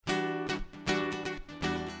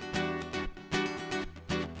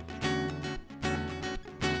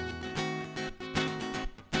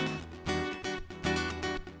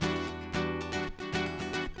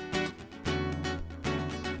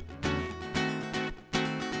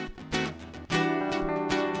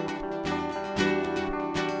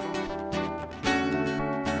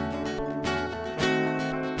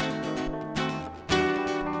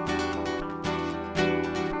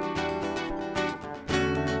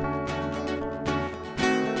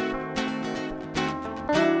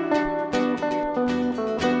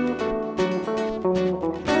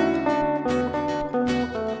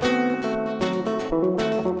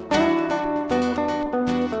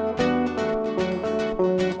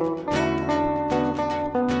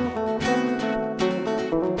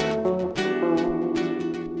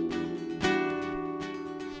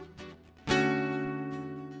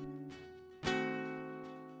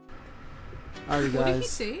Alright, What did he guys.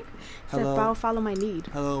 say? Said, "Bow, follow my lead."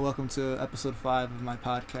 Hello, welcome to episode 5 of my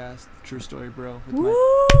podcast, True Story Bro, with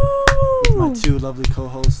Woo! my two lovely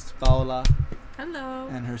co-hosts, Paola Hello.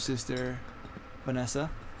 and her sister, Vanessa.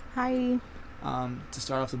 Hi. To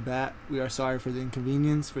start off the bat, we are sorry for the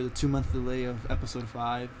inconvenience for the 2-month delay of episode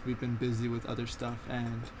 5. We've been busy with other stuff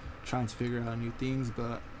and trying to figure out new things,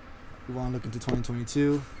 but we want to look into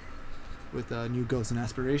 2022 with new goals and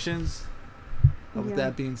aspirations. With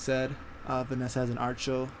that being said, Vanessa has an art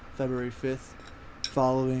show February 5th,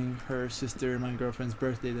 following her sister and my girlfriend's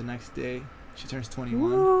birthday the next day. She turns 21.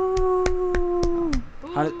 Woo!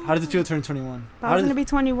 How does it feel to turn 21? I was gonna be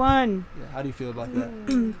 21. Yeah, how do you feel about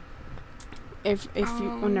that? If you,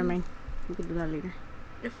 oh, never mind. We could do that later.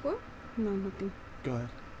 If what? No, nothing. Go ahead.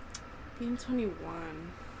 Being 21.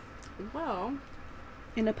 Well,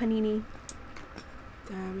 In a panini.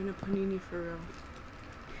 damn, in a panini for real.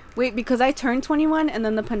 Wait, because I turned 21 and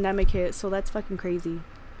then the pandemic hit, so that's fucking crazy.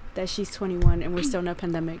 That she's 21 and we're still in a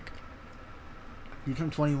pandemic. You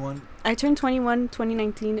turned 21. I turned 21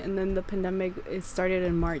 2019 and then the pandemic started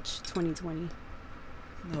in March 2020.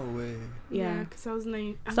 No way. Yeah. Because I was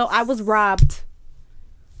like... So I was robbed.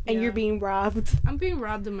 And Yeah. you're being robbed. I'm being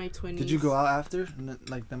robbed in my 20s. Did you go out after?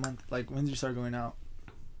 Like the month? Like when did you start going out?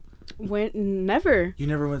 Never. You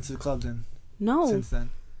never went to the club then? No. Since then?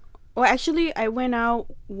 Well, actually, I went out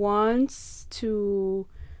once to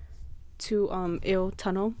Il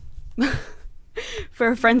Tunnel for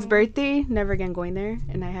a friend's birthday. Never again going there,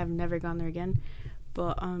 and I have never gone there again.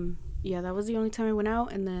 But yeah, that was the only time I went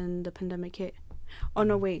out, and then the pandemic hit. Oh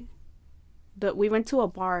no, wait. We went to a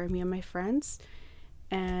bar, me and my friends,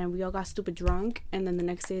 and we all got stupid drunk, and then the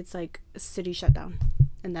next day it's like a city shut down,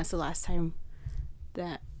 and that's the last time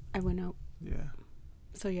that I went out. Yeah.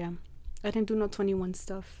 So yeah, I didn't do no 21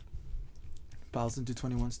 stuff. Pals into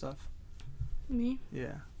 21 stuff? Me?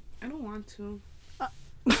 Yeah. I don't want to.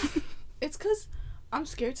 It's because I'm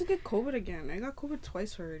scared to get COVID again. I got COVID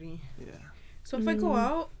twice already. Yeah. So if I go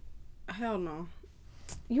out, hell no.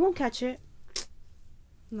 You won't catch it.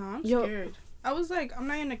 No, I'm Yo. scared. I was like, I'm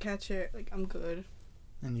not going to catch it. Like, I'm good.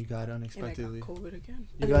 And you got it And I unexpectedly. got COVID again.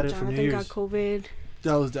 You got it for New Jonathan Year's. got COVID.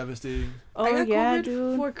 That was devastating. Oh I got yeah, COVID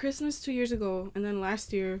dude. for Christmas 2 years ago, and then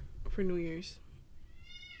last year for New Year's.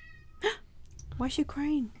 Why is she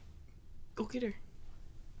crying? Go get her.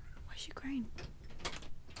 Why is she crying?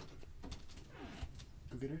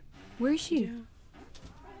 Go get her. Where is she? Yeah.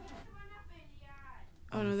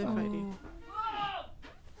 Oh no, they're fighting.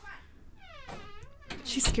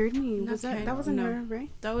 She scared me. Not Was that Candy. wasn't No. her, right?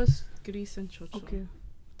 That was Gris and Chocho. Okay.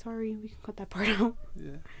 Sorry, we can cut that part out.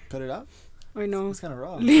 Yeah. Cut it out? Or no. It's kind of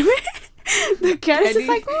raw. Leave it. The cat is just Candy.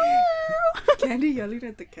 like, "Meow." Candy yelling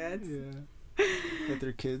at the cats. Yeah. With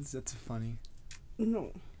their kids, that's funny.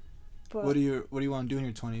 No. But What do you want to do in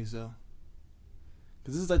your 20s though?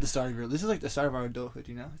 Because this is like the start of our adulthood,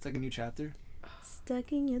 you know? It's like a new chapter.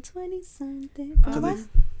 stuck in your 20 something. Cause Yeah. I'm like,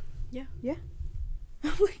 yeah. Yeah.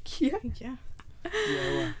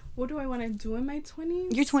 Yeah. What do I want to do in my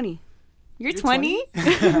 20s? You're 20. You're You're 20?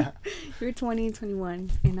 20? You're 20,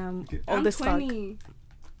 21, and I'm Okay. old I'm as fuck. 20.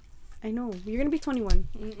 I know. You're gonna be 21.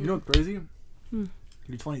 Mm-mm. You know what's crazy? Hmm.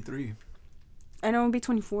 You're 23. And I'm gonna be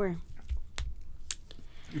 24.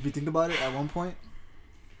 If you think about it, at one point,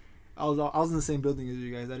 I was in the same building as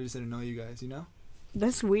you guys. I just didn't know you guys. You know?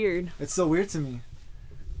 That's weird. It's so weird to me.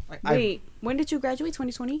 Like Wait, when did you graduate?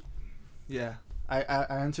 2020? Yeah. I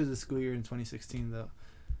entered the school year in 2016 though.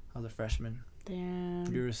 I was a freshman. Damn.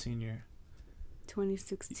 You were a senior.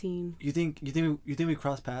 2016. You think we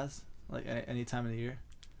crossed paths like any time of the year?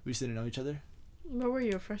 We just didn't know each other. What were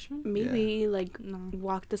you, a freshman? Maybe like No.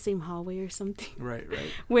 walked the same hallway or something. Right.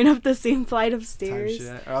 Went up the same flight of Type stairs.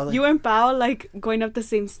 shit. Or I was like, You and Pao like going up the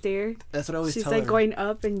same stair. that's what I always She's tell like her. going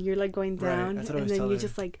up and you're like going Right, down, that's what I and always then tell you her.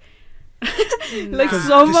 just like Like like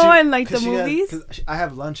slow mo she- in like the 'cause she has- movies. 'cause I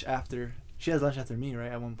have lunch after. She has lunch after me,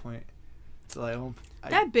 right? At one point. So like,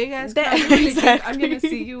 That big ass That- crowd, you really think I'm exactly. gonna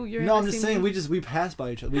see you. You're no, in I'm the just same saying room? we passed by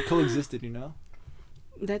each other. We coexisted, you know.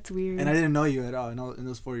 That's weird. And I didn't know you at all in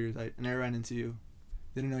those 4 years. I never ran into you.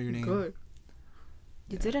 Didn't know your name. Good.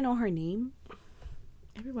 You didn't know her name?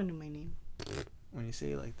 Everyone knew my name. When you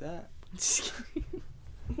say it like that,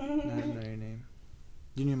 I didn't know your name.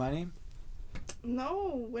 You knew my name?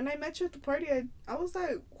 No, when I met you at the party, I was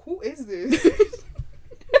like, who is this?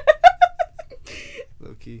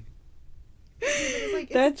 Low key. It was like,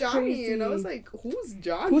 it's That's Johnny. And I was crazy. like, who's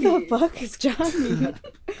Johnny? Who the fuck is Johnny?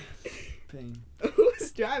 Pain.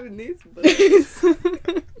 Who's driving this bus?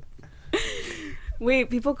 Wait,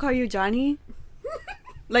 people call you Johnny?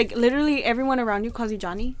 Like literally everyone around you calls you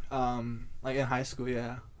Johnny? Like in high school,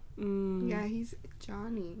 yeah. Mm. Yeah, he's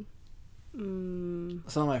Johnny. Mm,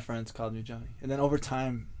 Some of my friends called me Johnny, and then over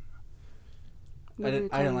time, what I do we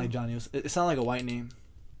didn't call like you? Johnny. It sounded like a white name.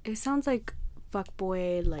 It sounds like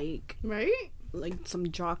fuckboy, Right? like some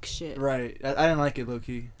jock shit. Right. I didn't like it low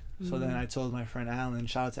key. So then Mm. I told my friend Alan.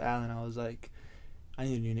 Shout out to Alan. I was like, I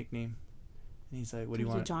need a new nickname. And he's like, what do you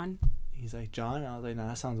Was it want? John? He's like, John. And I was like, nah,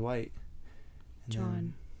 that sounds white. And John.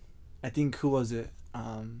 then I think who was it?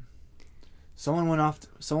 Someone went off.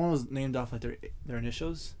 Someone was named off like their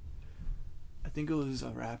initials. I think it was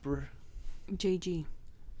a rapper. JG.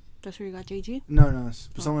 That's where you got JG? No, Oh.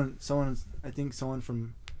 someone. I think someone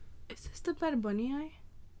from. Is this the Bad Bunny eye?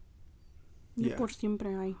 Yeah. Por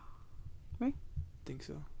siempre hay. I think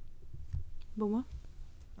so. But what?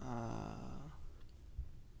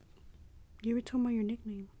 You were talking about your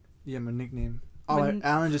nickname. Yeah, my nickname. Oh, When-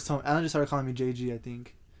 Alan just started calling me JG. I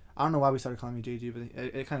think. I don't know why we started calling me JG, but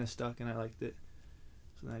it kind of stuck and I liked it.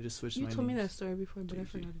 So then I just switched You my told me names. that story before, but I JG.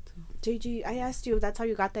 forgot it too. JG, I asked you if that's how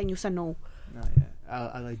you got that and you said no. Nah, yeah.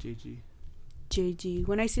 I like JG. JG.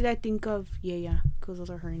 When I see that, I think of Yaya, because those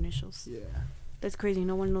are her initials. Yeah. That's crazy.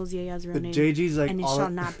 No one knows Yaya's real But name. JG's like and it all, shall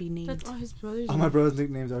not be named. That's all his brothers. all my brothers'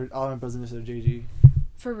 nicknames are all my brothers' initials are JG.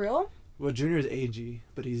 For real? Well, Junior is AG,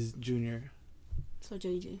 but he's Junior. So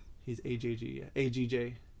JG. He's AJG. Yeah.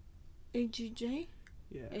 AGJ. AGJ?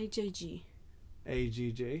 Yeah. AJG.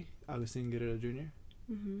 AGJ. Agustin Guerrero Jr.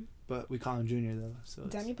 Mm-hmm. But we call him Junior though. So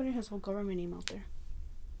it's- Danny putting his whole government name out there.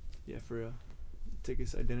 yeah, for real. Take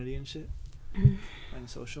his identity and shit. Mm-hmm. And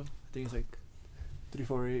social. I think it's like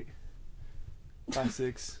 348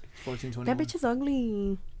 56 1421. That bitch is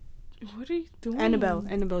ugly. What are you doing?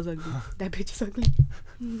 Annabelle's ugly. That bitch is ugly.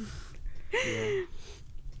 Yeah.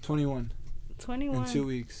 21 21. in 2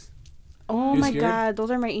 weeks. Oh You my scared? god, those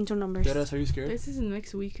are my angel numbers. Deadass, are you scared? This is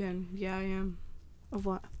next weekend. Yeah, I am. Of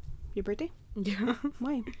what? Your birthday? Yeah.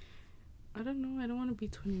 Why? I don't know. I don't want to be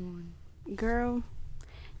 21. Girl,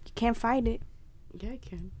 you can't fight it. Yeah, I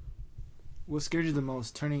can. What scared you the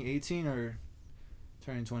most, turning 18 or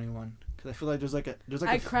turning 21? Because I feel like there's like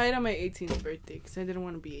I a cried on my 18th birthday because I didn't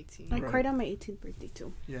want to be 18. I Right. cried on my 18th birthday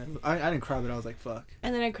too. yeah. I didn't cry, but I was like, fuck.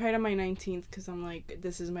 And then I cried on my 19th because I'm like,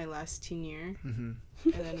 this is my last teen year. Mm-hmm.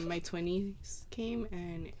 And then my 20s came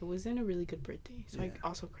and it wasn't a really good birthday. So Yeah. I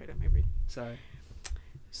also cried on my birthday. Sorry.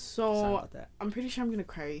 So Sorry about that. I'm pretty sure I'm going to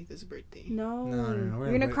cry this birthday. No, No.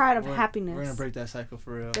 you're gonna cry out of happiness. We're gonna break that cycle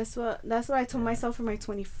for real. That's what I told Yeah. myself for my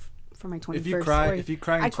 21st. If you cry, or- if you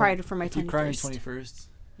cry, I cried for my if you cry on 21st. 21st,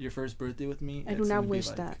 your first birthday with me. I do it's not gonna be wish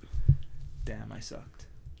like, that. Damn, I sucked.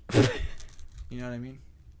 You know what I mean?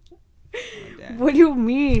 Like, damn. What do you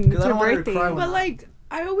mean? 'Cause It's I your don't want her to birthday. cry when- But like,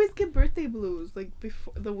 I always get birthday blues. Like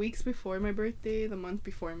before the weeks before my birthday, the month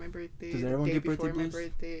before my birthday, Does the everyone day get birthday before my blues?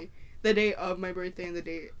 birthday, the day of my birthday, and the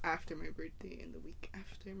day after my birthday, and the week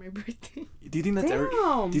after my birthday. Do you think that's do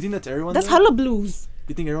Damn. you think that's everyone? That's though? hella blues.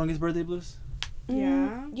 Do you think everyone gets birthday blues?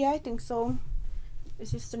 Yeah. Yeah, I think so.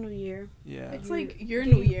 It's just a new year. Yeah. It's You're like your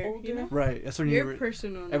getting new year, older. you know. Right. That's when Your you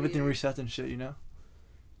personal. New everything year. resets and shit. You know.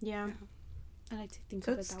 Yeah. I like to think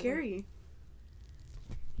So of it it's that way. scary.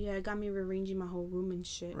 Yeah, it got me rearranging my whole room and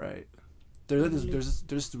shit. Right. There's like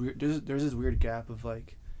Really? there's this weird gap of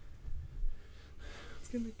like It's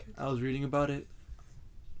gonna catch. I was reading about it.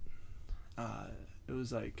 It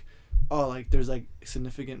was like, oh, like there's like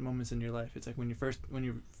significant moments in your life. It's like when you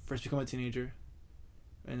first become a teenager,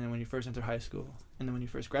 and then when you first enter high school, and then when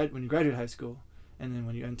you graduate high school, and then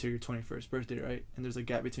when you enter your 21st birthday, right? And there's a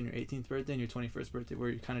gap between your 18th birthday and your 21st birthday where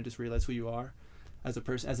you kind of just realize who you are as a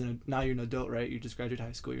person. Now you're an adult, right? You just graduated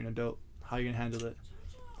high school. You're an adult. How you gonna handle it?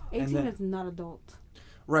 18 then- is not adult.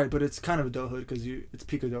 Right, but it's kind of adulthood because it's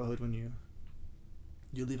peak adulthood when you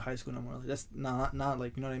leave high school no more. Like, that's not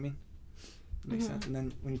like, you know what I mean? Makes Mhm. sense. And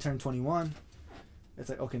then when you turn 21, it's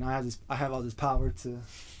like, okay, now I have all this power to.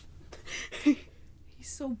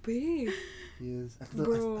 He's so big. He is. I Bro.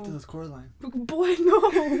 thought it was Coraline. Boy,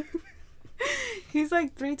 no. He's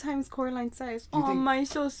like 3 times Coraline size. Do you Oh, think- my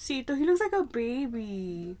socito. He looks like a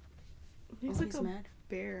baby. He's Oh, like a mad.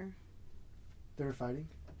 bear. They were fighting.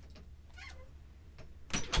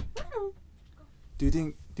 Do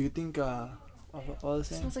you think all the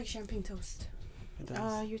same? Smells like champagne toast. It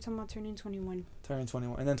does. You're talking about turning 21. Turning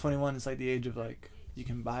 21, and then 21 is like the age of like you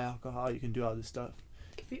can buy alcohol, you can do all this stuff.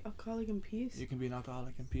 Could be alcoholic in peace. You can be an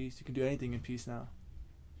alcoholic in peace. You can do anything in peace now.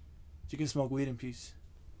 You can smoke weed in peace.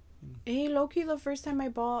 Hey, low-key, the first time I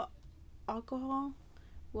bought alcohol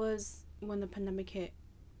was when the pandemic hit,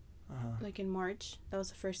 like in March. That was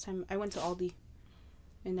the first time I went to Aldi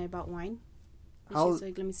and I bought wine. And How- she's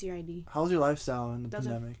like, let me see your ID. How's your lifestyle in the That's a-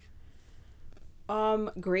 pandemic?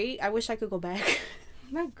 Great. I wish I could go back.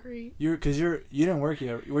 Not great. You didn't work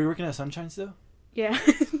yet. Were you working at Sunshine still? Yeah.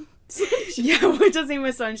 Yeah, we're just name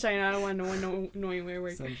it Sunshine. I don't want no one knowing where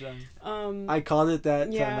we're. Sunshine. Um, I called it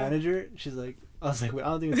that to Yeah. our manager. She's like, I was like, wait, I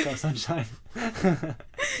don't think it's called Sunshine.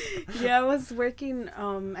 yeah, I was working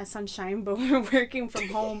at Sunshine, but we're working from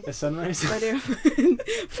home. At Sunrise. But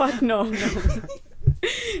fuck no.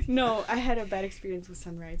 No, I had a bad experience with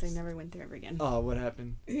Sunrise. I never went there ever again. Oh, what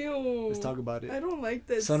happened? Ew. Let's talk about it. I don't like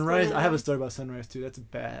that. Sunrise. stuff. I have a story about Sunrise too. That's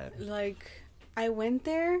bad. Like, I went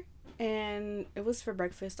there and it was for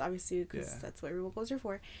breakfast, obviously, because Yeah. that's what everyone goes there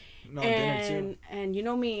for. No, dinner too. And you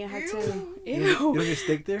know me, I had to. You don't get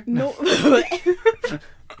steak there? No.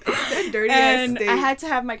 That dirty And ass I had to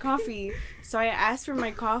have my coffee. So I asked for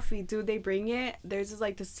my coffee. Dude, they bring it. There's just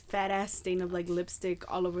like this fat ass stain of like lipstick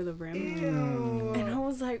all over the rim. Ew. And I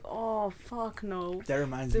was like, oh fuck no. That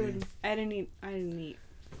reminds me. Dude, I didn't eat.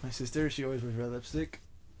 My sister, she always wears red lipstick,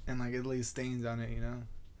 and like it leaves stains on it, you know.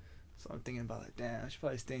 So I'm thinking about like, damn, I should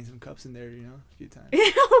probably stain some cups in there, you know, a few times.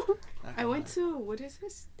 Not I gonna went lie. to what is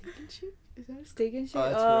this? Steak and shit? Is that a Steak and shit? Oh,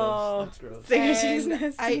 that's Oh. gross. That's gross. Steak and shit is And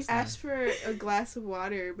nasty. I asked for a glass of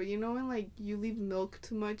water, but you know when like you leave milk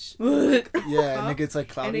too much, Ugh. Yeah, and cup, it gets like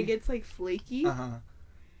cloudy. and it gets like flaky. Uh huh.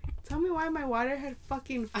 Tell me why my water had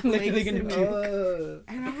fucking I'm literally flakes gonna in puke. it.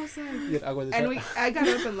 And I was like, Yeah, agua de and chata. I got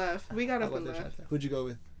up and left. We got up Agua and de left. chata. Who'd you go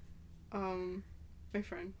with? My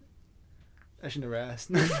friend. I should never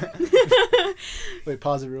asked. Wait,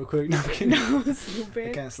 pause it real quick. No, I'm kidding. No, I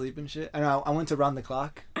stupid. can't sleep and shit. I know. I went to round the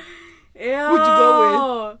clock Ew. Who'd you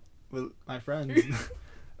go with my friends.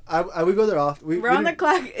 I would go there often. Round the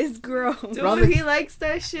clock is gross. Dude, Round the- he likes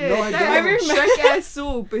that shit. No, I that don't. Shrek ass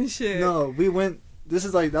soup and shit. No, we went. That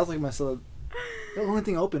was like my celeb. The only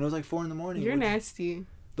thing open. It was like 4 a.m. You're nasty.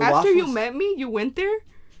 The After you waffles- met me, you went there?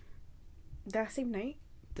 That same night?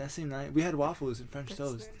 That same night, we had waffles and French That's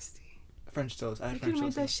toast. nasty. French toast. I You had could French have made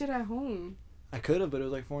toast. that shit at home. I could have, but it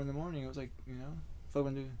was like 4 a.m. It was like, you know, fuck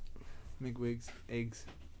when do make eggs.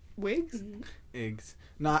 Wigs? Eggs.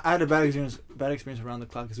 No, I had a bad experience around the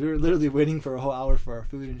clock because we were literally waiting for a whole hour for our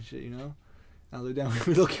food and shit, you know. I looked down,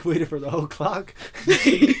 we waited for the whole clock.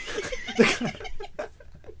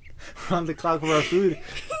 Around the clock for our food.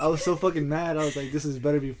 I was so fucking mad. I was like, this is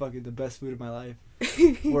better be fucking the best food of my life.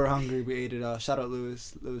 We're hungry. We ate it. Shout out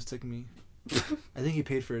Lewis. Lewis took me. I think he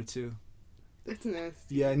paid for it too. That's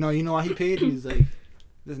nasty. Yeah, no, you know why he paid? He's like,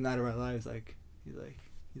 doesn't matter my life. He's like,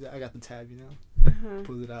 I got the tab, you know. Uh-huh.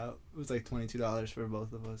 Pulled it out. It was like $22 for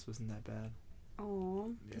both of us. Wasn't that bad.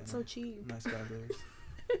 Oh, Yeah, that's so cheap. Nice guy, Lewis.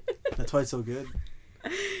 That's why it's so good.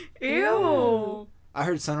 Ew. I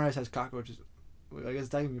heard Sunrise has cockroaches. Wait, I guess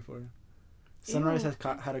tagging me for it. Sunrise Ew.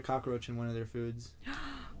 has had a cockroach in one of their foods.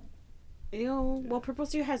 Ew. Well, Purple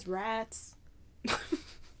Stew has rats.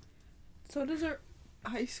 So does our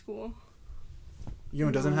high school. You know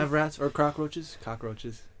what doesn't No. have rats or cockroaches?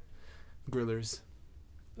 Cockroaches. Grillers.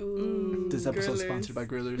 Ooh. This episode is Grillers. sponsored by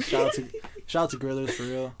Grillers. Shout out to Grillers for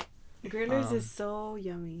real. Grillers Um, is so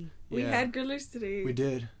yummy. We Yeah. had grillers today. We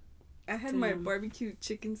did. I had my Damn. barbecue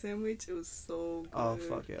chicken sandwich. It was so good. Oh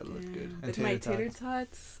fuck yeah, it looked Damn. good. And With my tater tots.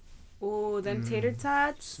 tots. Oh, them Mm. tater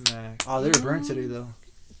tots. Smack. Oh, they were burnt today though.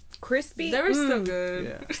 Crispy. They were so Mm. good.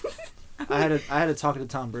 Yeah. I had a Taco to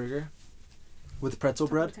Town burger with pretzel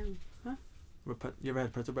bread. Huh? You ever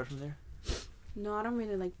had pretzel bread from there? No, I don't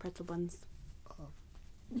really like pretzel buns. Oh.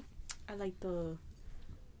 I like the.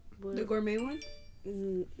 What? The gourmet one?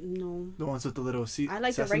 No. The ones with the little I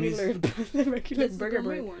like sesames? the regular That's the burger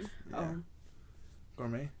gourmet bread. one. Yeah.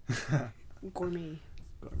 Gourmet. Gourmet.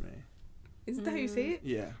 Gourmet. Isn't that how you say it?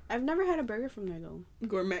 Yeah. I've never had a burger from there though.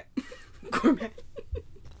 Gourmet. Gourmet.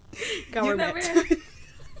 You Gourmet. never had-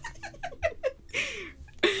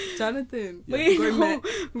 Jonathan. Yeah. Wait, Gourmet. no.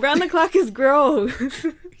 Round the clock is gross.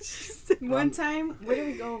 One time, where did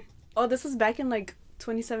we go? Oh, this was back in like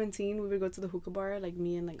 2017. We would go to the hookah bar, like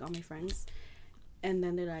me and like all my friends. And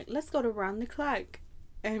then they're like, let's go to Round the Clock.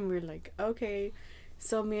 And we're like, okay.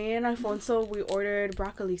 So me and Alfonso, we ordered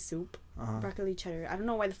broccoli soup. Uh-huh. Broccoli cheddar. I don't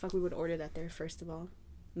know why the fuck we would order that there, first of all.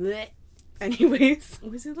 Blech. Anyways.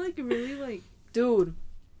 Was it like really like Dude,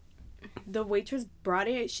 the waitress brought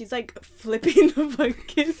it. She's like flipping the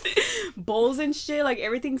fucking bowls and shit, like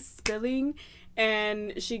everything's spilling.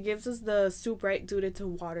 And she gives us the soup, right? Dude, it's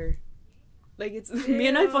water. Like, it's me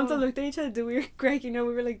and Alfonso looked at each other. Dude, we were cracking up.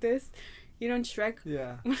 We were like this. You know, in Shrek.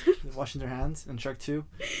 Yeah. Washing their hands in Shrek 2.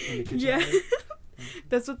 In the kitchen. Yeah.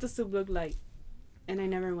 That's what the soup looked like. And I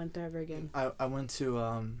never went there ever again. I went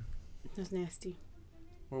to That's nasty.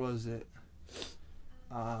 where was it?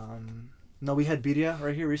 No, we had birria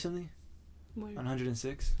right here recently Where? on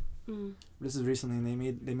 106. Mm. This is recently,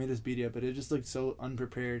 and they made this birria, but it just looked so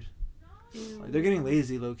unprepared. Ew. Like, they're getting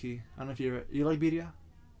lazy, low key. I don't know if you like birria.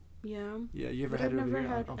 Yeah. Yeah, you ever But had I've it over never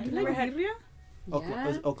here? had- Oh, I've You never like had- birria?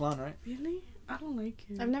 Oakland, Yeah. Oakland, right? Really? I don't like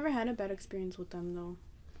it. I've never had a bad experience with them though.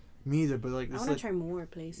 Me either, but like I this want to like try more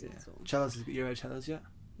places. yeah. So. Chelas. You ever had Chelas yet?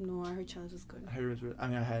 No, I heard Chelas is good. I heard it was. I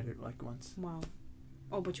mean, I had it like once. Wow.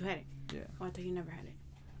 Oh, but you had it. Yeah, Oh, I thought you never had it.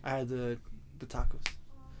 I had the tacos.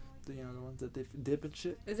 The the ones that they dip and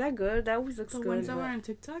shit. Is that good? That always looks The good. ones that but- were on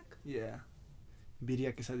TikTok? Yeah.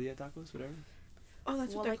 Birria quesadilla tacos, whatever. Oh,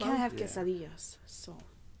 that's well, what I they're can't called? have Yeah. quesadillas, so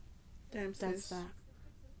Damn, that's sis. that.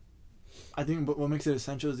 I think what makes it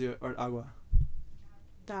essential is the agua.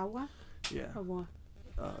 The agua Yeah. or what?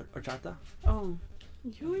 Horchata. Oh,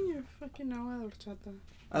 You and your fucking agua de horchata.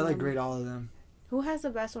 I like grade all of them. who has the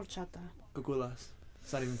best horchata? Coculas.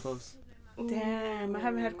 It's not even close. Damn, I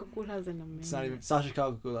haven't had coculas in a minute. It's not even Sasha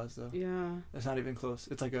Cal Coculas though. Yeah. It's not even close.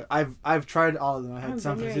 It's like I've tried all of them. I had haven't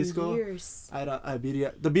San been there in Francisco. years. I had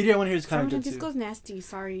birria. The birria one here is kind San of good Francisco's too. nasty.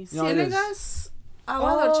 Sorry. No, it is. Cienegas agua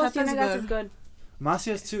de Oh, horchata Cienegas is is good. good.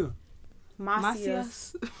 Macias too.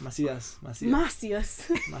 Macias. Macias. Macias. Macias.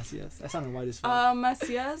 Macias. I sounded white as fuck.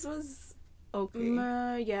 Macias was okay.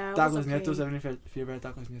 Yeah. it Tacos was okay. Nietos. I don't know if you ever had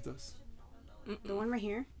Tacos Nietos. The one right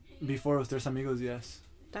here. Before it was Tres Amigos, yes.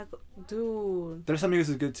 Dude, Tres Amigos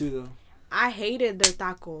is good too though. I hated their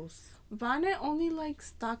tacos. Vane only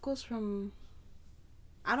likes tacos from.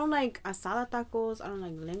 I don't like asada tacos. I don't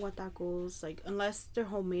like lengua tacos. Like, unless they're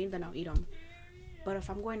homemade, then I'll eat them. But if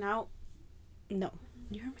I'm going out, no.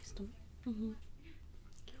 You heard my stomach? Mm-hmm.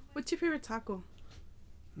 What's your favorite taco?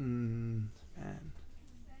 Man.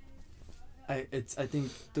 I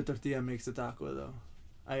think the tortilla makes the taco though.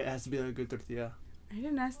 It has to be like a good tortilla. I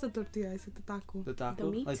didn't ask the tortilla. I said the taco. The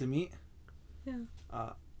taco, meat? like the meat. Yeah.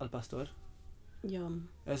 Al pastor. Yum.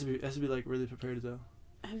 It has to be like really prepared though.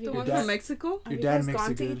 Have The you Your one dad- from Mexico? have your you dad guys makes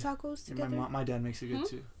gone it to eat good. tacos Yeah, together? my dad makes it good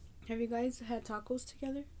too. Have you guys had tacos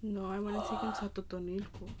together? No, I want to take him to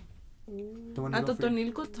Totonilco. The one you At go for-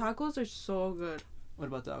 Totonilco, tacos are so good. What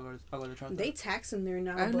about the agua de chata? They tax in there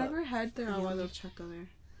now. I've but never had their agua de Yum. horchata there.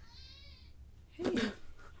 Is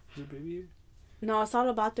it baby here? No, it's all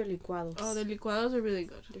about their licuados. Oh, the licuados are really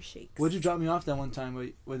good. their shakes. Would you drop me off that one time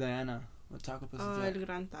with Diana? What taco place is El that?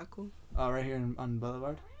 Gran Taco. Oh, right here on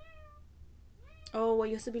Boulevard. Oh, what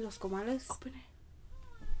used to be Los Comales? Open it.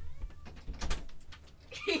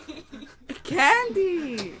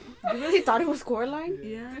 Candy! You really thought it was Coraline?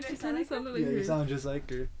 Yeah, Did I she sound kind of like sounded Yeah, like you her. sound just like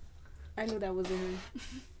her. I knew that wasn't her.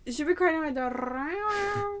 It should be crying like the.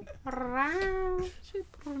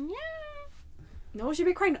 No, she'd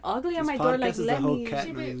be crying ugly at This my door. podcast Like, is the let whole me. cat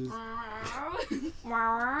She'd be. noises.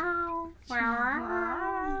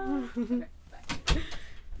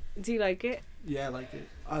 Do you like it? Yeah, I like it.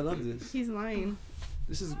 I love this. He's lying.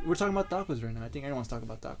 We're talking about tacos right now. I think everyone's talking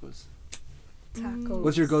about tacos. Tacos.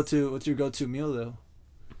 What's your go-to meal though?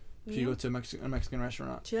 If you go to a Mexican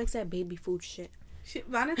restaurant. She likes that baby food shit.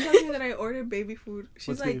 Vanna tells me that I ordered baby food. She's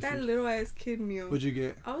What's like, baby that food? little ass kid meal. What'd you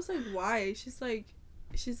get? I was like, why? She's like,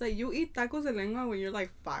 you eat tacos de lengua when you're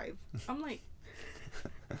like 5. I'm like,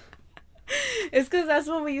 It's because that's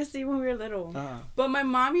what we used to eat when we were little. but my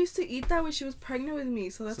mom used to eat that when she was pregnant with me,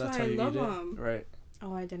 so that's So why how I you love eat it? them. Right.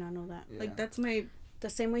 Oh, I did not know that. Yeah. Like that's my. The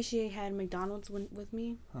same way she had McDonald's with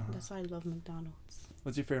me. Uh-huh. That's why I love McDonald's.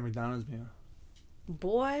 What's your favorite McDonald's meal?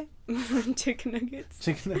 Boy, chicken nuggets.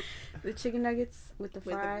 Chicken. The chicken nuggets with the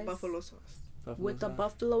With fries. the buffalo sauce. With the sauce.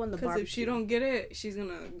 buffalo and the Because barbecue. if she don't get it, she's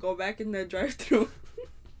gonna go back in the drive-thru.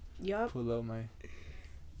 Yup. Pull out my.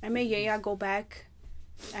 I made Yaya go back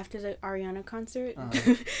after the Ariana concert.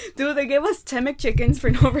 Uh-huh. Dude, they gave us Temec chickens for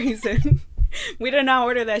no reason. We did not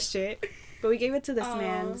order that shit. But we gave it to this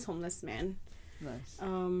man, Aw. this homeless man. Nice.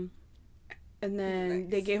 And then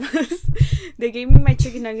they Nice. gave me my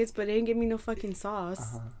chicken nuggets, but they didn't give me no fucking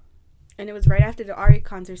sauce. Uh-huh. And it was right after the Ari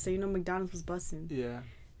concert, so you know McDonald's was busting. Yeah.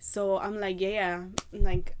 So I'm like, yeah,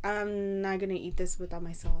 like I'm not gonna eat this without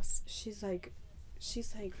my sauce. She's like,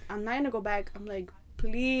 I'm not gonna go back. I'm like,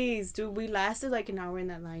 please, dude. We lasted like an hour in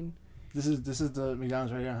that line. This is the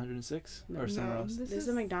McDonald's right here on 106 or somewhere else. This is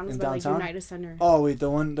a McDonald's In by like downtown? United Center. Oh wait, the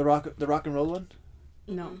rock and roll one.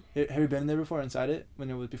 No, Have you been there before inside it when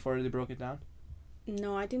it was before they broke it down?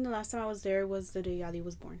 no. I think the last time I was there was the day Yadi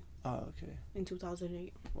was born Oh okay. in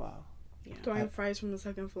 2008. Wow. Yeah. Throwing fries from the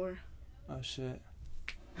second floor. Oh shit.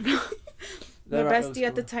 My That was bestie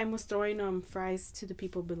at the cool. time was throwing fries to the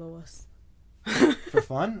people below us. For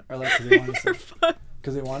fun or like because they wanted some? fun.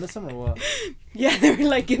 Because they wanted some or what? Yeah, they were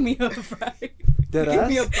like, give me a fry. Dead Give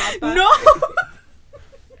me a ass? papa. No.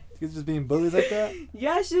 Kids just being bullies like that?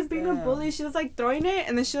 Yeah, she was being a Damn. bully. She was like throwing it,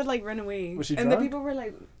 and then she would like run away. Was she and the drunk? people were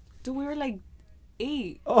like, dude, we were like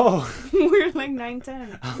 8. Oh. We were like 9,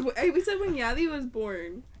 10. We said when Yadi was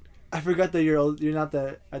born. I forgot that you're old. You're not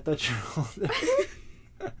that. I thought you were older.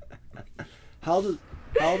 How old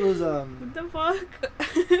was What the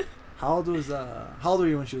fuck? how old were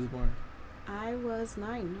you when she was born? I was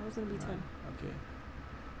 9. I was gonna be 10. Okay.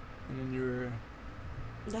 And then you were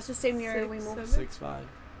That's the same year we 6, moved. 7? 6'5".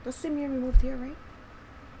 That's the same year we moved here, right?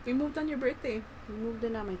 We moved on your birthday. We moved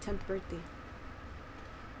in on my 10th birthday.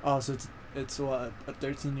 Oh, so it's what, a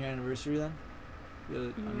 13-year anniversary then? On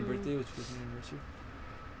your Mm. birthday, which was your anniversary.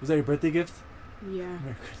 Was that your birthday gift? Yeah.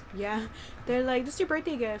 Merry Christmas. Yeah. They're like, this is your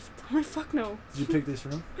birthday gift. I'm like, fuck no. Did you pick this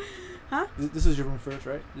room? Huh? This was your room first,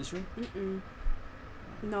 right? This room? Mm-mm.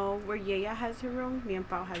 No, where Yaya has her room, me and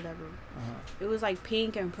Pao had that room. Uh-huh. It was like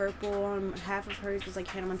pink and purple. And half of hers was like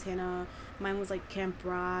Hannah Montana. Mine was like Camp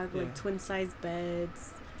Rock, Yeah. like twin size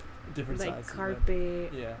beds, Different like sizes.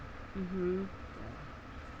 carpet. Yeah. Mhm.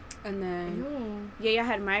 And then Ew. Yaya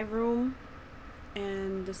had my room,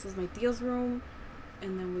 and this was my Theo's room,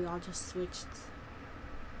 and then we all just switched.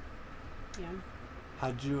 Yeah.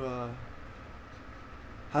 How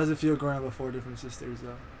does it feel growing up with 4 different sisters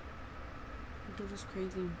though? It was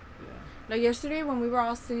crazy. Yeah. Like yesterday when we were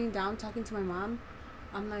all sitting down talking to my mom,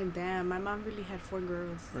 I'm like, damn, my mom really had 4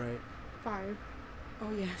 girls. Right. 5.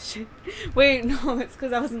 Oh yeah, shit. Wait, no, it's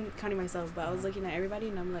because I wasn't counting myself, but I was looking at everybody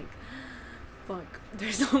and I'm like, fuck,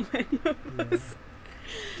 there's so many of Yeah. us.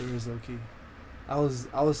 There is low key. I was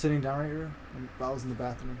sitting down right here, and I was in the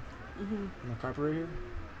bathroom, Mhm. in the carpet right here.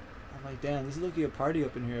 I'm like, damn, this is low key a party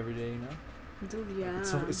up in here every day, you know? Dude, Like, yeah.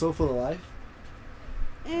 it's so full of life.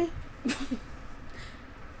 Eh.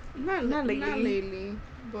 Not Not lately. lately. Not lately.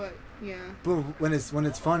 But yeah. But when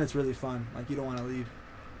it's fun, it's really fun. Like you don't want to leave.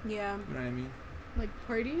 Yeah. You know what I mean? Like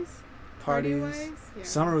parties? Parties. Party-wise? Yeah.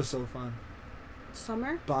 Summer was so fun.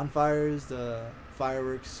 Summer? Bonfires, the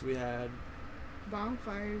fireworks we had.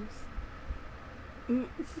 Bonfires.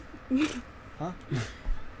 Huh?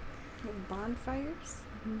 Bonfires?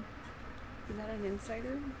 Is that an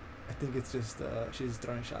insider? I think it's just she's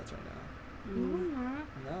throwing shots right now. No, Mm. I'm not.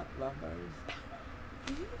 Not bonfires.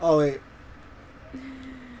 Oh wait,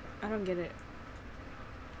 I don't get it.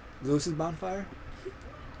 Lewis's bonfire.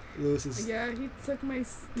 Lewis is. Yeah, he took my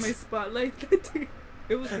spotlight that day.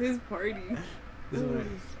 It was his party. This is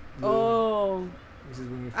when Oh, this is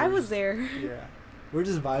when we I was first- there. Yeah, we're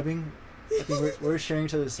just vibing. I think we're sharing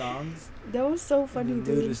each other's songs. That was so And funny, then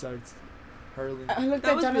Lou dude. just starts hurling. I looked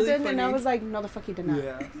That at was Jonathan really and I funny. was like, no, the fuck he did not.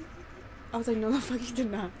 Yeah, I was like, no, the fuck he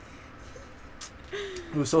did not.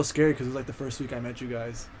 it was so scary because it was like the first week I met you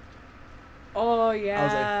guys. Oh yeah. I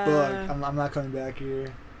was like, fuck, I'm not coming back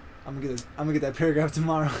here. I'm gonna get that paragraph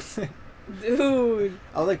tomorrow. Dude.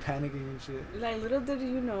 I was like panicking and shit. Like, little did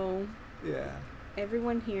you know, Yeah,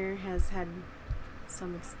 everyone here has had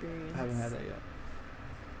some experience. I haven't had that yet.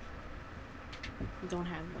 Don't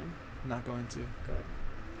have one. Not going to. Good.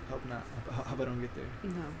 Hope not. Hope I don't get there.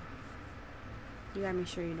 No. You gotta make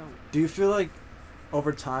sure you don't. Do you feel like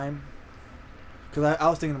over time? Because I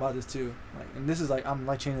was thinking about this too. Like, and this is like I'm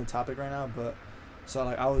like changing the topic right now, but so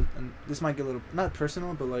like I was, and this might get a little not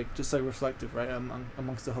personal, but like just like reflective, right?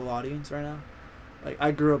 Amongst the whole audience right now. Like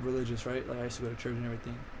I grew up religious, right? Like I used to go to church and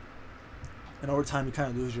everything. And over time, you kind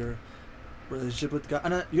of lose your relationship with God.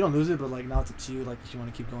 And you don't lose it, but like now it's up to you. Like if you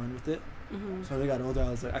want to keep going with it. Mm-hmm. So as I got older, I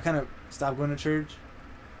was like, I kind of stopped going to church.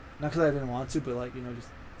 Not because I didn't want to, but like, you know, just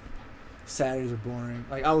Saturdays are boring.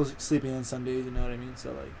 Like I was sleeping in Sundays, you know what I mean?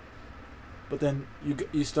 So like, but then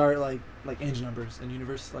you start like angel numbers and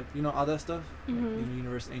universe, like, you know, all that stuff. Like, you Mhm. know,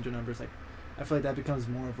 universe, angel numbers. Like, I feel like that becomes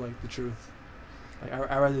more of like the truth. Like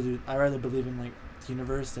I rather believe in like the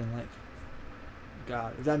universe than like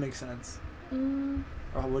God. If that makes sense. Mm.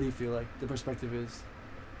 Or what do you feel like the perspective is?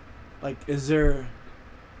 Like, is there,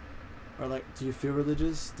 or like, do you feel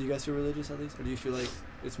religious? Do you guys feel religious at least? Or do you feel like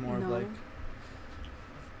it's more of No. like,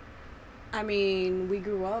 I mean, we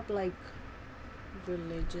grew up like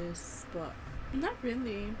religious, but Not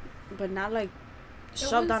really. not like It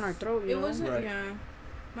shoved down was- our throat. You It know? wasn't. Right. Yeah.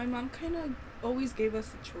 My mom kind of always gave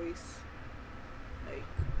us a choice. Like,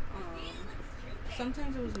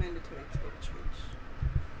 sometimes it was mandatory to go to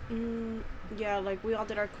church. Yeah, like we all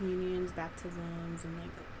did our communions, baptisms, and like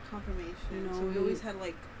Confirmation. You know, so we we- always had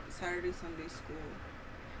like Saturday, Sunday school.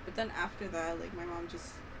 But then after that, like my mom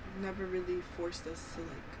just never really forced us to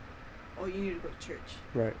like, oh, you need to go to church.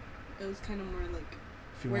 right? It was kind of more like,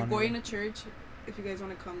 If you we're wanna going go. to church. If you guys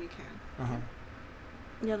want to come, you can. Uh-huh.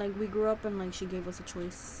 yeah, like we grew up and like she gave us a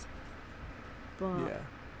choice. But Yeah.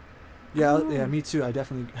 Yeah, don't yeah, know. me too. I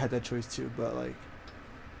definitely had that choice too, but like,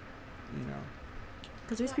 you know,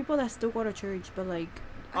 because there's people that still go to church, but like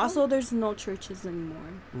I also there's no churches anymore.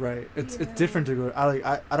 right? It's Yeah. different to go.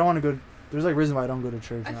 I don't want to go There's like reason why I don't go to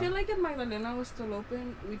church. I now. feel like if Magdalena was still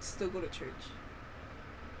open, we'd still go to church.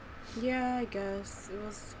 Yeah, I guess it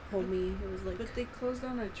was homey. It was like But they closed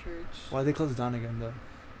down our church. Why they closed down again though?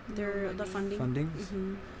 their the funding. Fundings.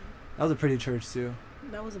 hmm That was a pretty church too.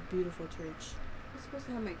 That was a beautiful church. I'm supposed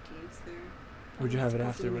to have my kids there. Where'd you I have was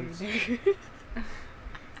it supposed to be afterwards? married there.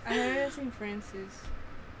 I had it at St. Francis.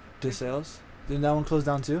 DeSales. Didn't that one close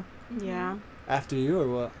down too? Yeah, After you or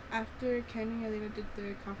what? After Kenny and Alina did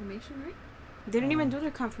their confirmation, right? they didn't even do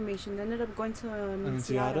their confirmation. They ended up going to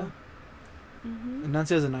Annunciata? hmm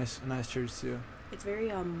Annunciata's a nice church too. It's very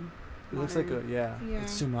It looks like a modern. yeah. Yeah.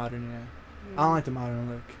 It's too modern. Yeah. Yeah. I don't like the modern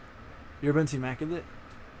look. You ever been to Immaculate?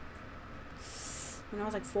 When I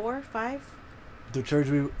was like 4, 5. The church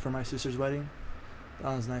we for my sister's wedding.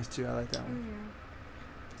 That was nice too. I like that Oh, one.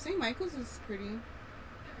 yeah. St. Michael's is pretty.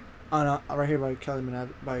 Oh no, right here by Kellyman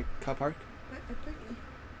by Cow Park. But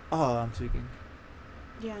Oh, I'm speaking.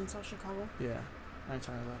 Yeah, in South Chicago. Yeah, I ain't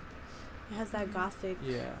talking about. It has that gothic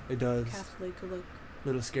Yeah, it does. Catholic look.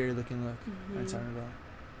 Little scary looking look. I ain't Mhm. talking about.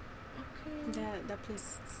 Okay. That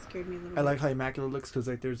place scared me a little I bit. like how Immaculate looks because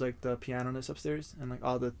like there's like the piano that's upstairs and like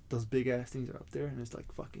all those big ass things are up there and it's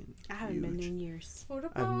like fucking. I haven't been there huge. in years. What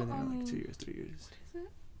about I haven't been there in like 2 years, 3 years. What is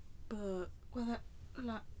it? But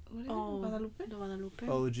What is Oh. it? Guadalupe? the Guadalupe.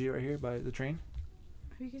 OG right here by the train.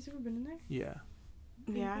 Have you guys ever been in there? Yeah,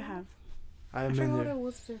 Yeah, I have. I I haven't been forgot what there. I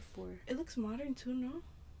was there for. It looks modern too, no?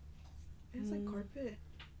 It's like Mm. carpet.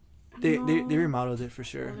 They No. remodeled it for Oh,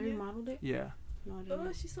 sure. they remodeled it? Yeah. No, I didn't Oh,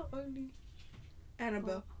 know. she's so ugly.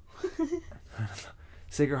 Annabelle.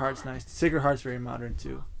 Sacred Heart's nice. Sacred Heart's very modern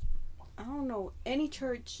too. I don't know any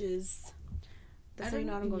churches. That's how you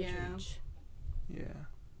know I don't go to yeah. church. Yeah.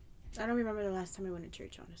 I don't remember the last time I went to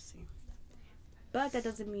church, honestly. But that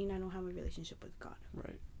doesn't mean I don't have a relationship with God.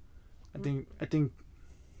 Right. I think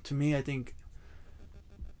to me I think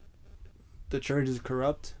the church is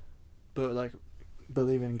corrupt, but like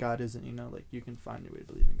believing in God isn't, you know, like you can find your way to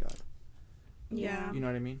believe in God. Yeah. You know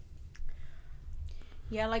what I mean?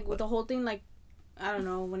 Yeah, like with the whole thing, like, I don't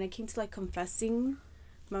know, when it came to like confessing,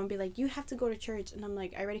 mom would be like, you have to go to church. And I'm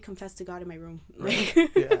like, I already confessed to God in my room. Right.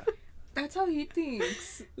 Like, Yeah. That's how he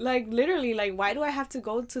thinks. like literally, like, why do I have to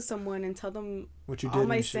go to someone and tell them What you did all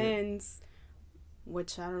my and shit. sins?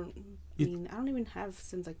 Which I don't mean, I don't even have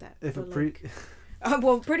sins like that. If a but, pre like,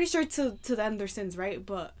 well, pretty sure to them they're sins, right?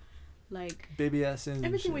 But like, baby ass sins. and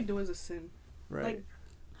Everything we shit. do is a sin. Right. like,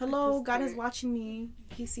 hello, this God is point. watching me.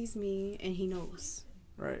 He sees me and he knows,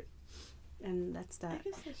 Right. and that's that.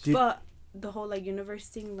 Do you- But the whole like universe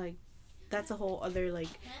thing, like, that's a whole other like,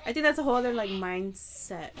 I think that's a whole other like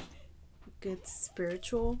mindset. Gets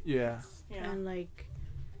spiritual Yeah. Yeah. and like,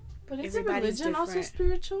 But is everybody's religion also different.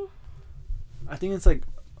 spiritual? I think it's like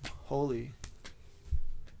holy.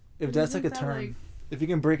 If But that's like a isn't that, term, like- if you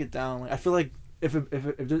can break it down, like I feel like if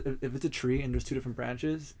it's a tree and there's two different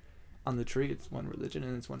branches on the tree, it's one religion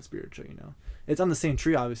and it's one spiritual. You know, it's on the same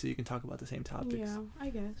tree. Obviously, you can talk about the same topics. yeah, I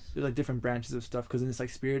guess. There's like different branches of stuff because then it's like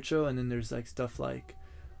spiritual and then there's like stuff like,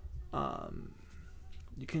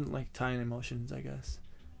 you can like tie in emotions, I guess.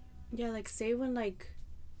 Yeah, like say when like,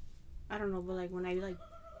 I don't know, but like when I like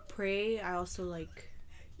pray, I also like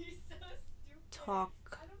talk,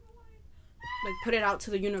 like put it out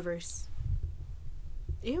to the universe.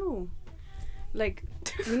 Ew. Like,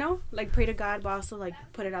 you know, like pray to God, but also like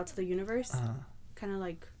put it out to the universe. Kind of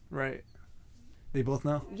like, Right. They both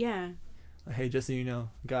know. yeah, Like, hey, just so you know,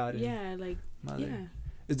 God. And yeah, like, Mother. yeah.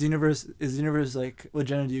 Is the universe like what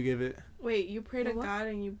gender do you give it? Wait, you pray to What? God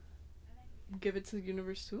and you give it to the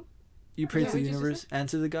universe too? You pray Yeah, to the what you just universe and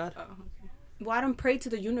to the God. Oh, okay. Well, I don't pray to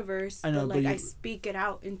the universe, I know, but but like I you- speak it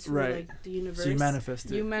out into Right. like the universe. So you manifest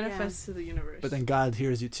it. You manifest to the universe. But then God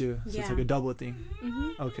hears you too. So it's Yeah. like a double thing.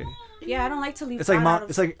 Mm-hmm. Okay. Yeah, I don't like to leave. It's like God mom. out of,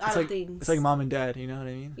 It's like out of things. it's like mom and dad. You know what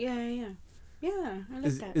I mean? Yeah, yeah, yeah. I like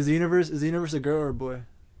Is that. the universe a girl or a boy?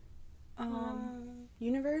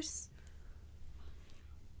 Universe.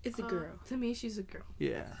 It's a girl. To me, she's a girl.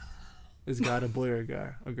 Yeah. Is God a boy or a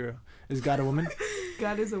guy? A girl? Is God a woman?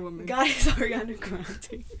 God is a woman. God is Ariana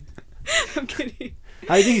Grande. I'm kidding.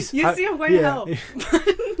 How do you think? You see, I'm going to help.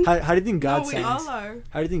 How do you think God no, we sounds? all are.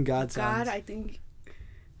 How do you think God God, sounds? I think.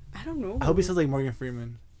 I don't know. I hope he sounds like Morgan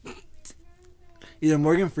Freeman. Either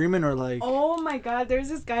Morgan Freeman or like. Oh my God! There's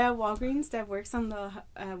this guy at Walgreens that works on the.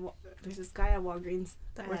 There's this guy at Walgreens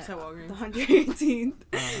That works at Walgreens. The 118th.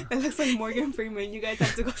 Uh, It looks like Morgan Freeman. You guys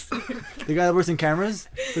have to go see him. the guy that works in cameras,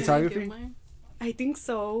 Can I give photography. mine? I think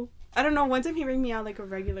so. I don't know. One time he rang me out like a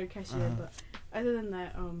regular cashier, Uh-huh. but other than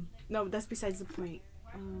that, no, that's besides the point.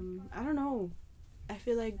 I don't know. I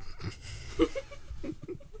feel like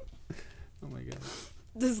Oh my god.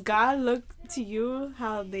 does God look to you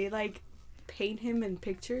how they like paint him in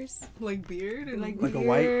pictures. Like beard and Like a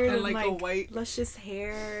white- beard and like a white. luscious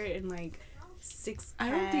hair and like six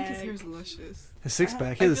I don't think his pack. hair's luscious. His six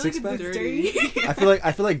pack. He I has a feel like six pack. it's dirty.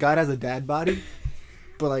 I feel like God has a dad body,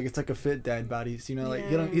 but like it's like a fit dad body. So, you know, like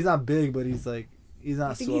Yeah. he's not big, but he's like he's I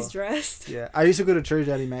not think swole. he's dressed. Yeah, I used to go to church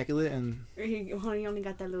at Immaculate, and Or he only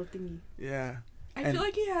got that little thingy. yeah, I And- feel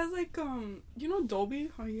like he has like you know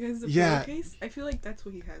Dolby, how he has the Yeah. pillowcase. I feel like that's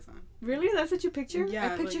what he has on. Really? That's what you picture?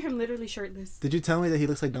 Yeah, I picture like- him literally shirtless. did you tell me that he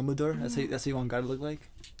looks like Dumbledore? That's how you want God to look like.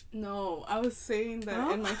 No, I was saying that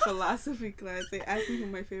Huh? in my philosophy class, they asked me who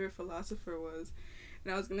my favorite philosopher was,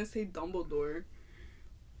 and I was gonna say Dumbledore,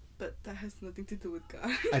 but that has nothing to do with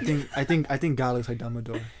God. I think God looks like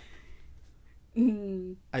Dumbledore.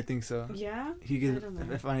 Mm, I think so. yeah? He I gets, don't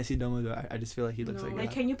know. if I see Dumbledore, I just feel like he looks No, like like,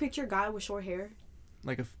 God. can you picture God with short hair?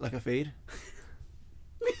 Like a fade.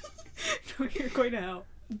 No, you're going to hell.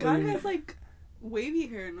 God do you has like wavy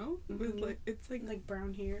hair, no? With Mhm. like it's like Like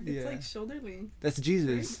brown hair. it's Yeah. like shoulder length. That's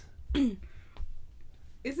Jesus.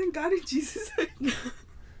 Isn't God and Jesus?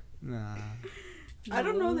 Nah, I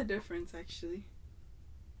don't know No. the difference actually.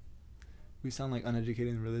 we sound like uneducated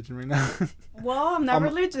in religion right now. Well, I'm not I'm-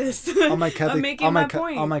 religious. all my Catholic, I'm making all my my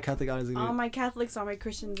point. all my Catholic guys are All my Catholics, all my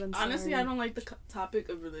Christians, I'm Honestly, sorry. I don't like the topic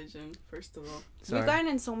of religion. First of all, Sorry. We've gotten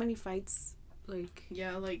in so many fights, like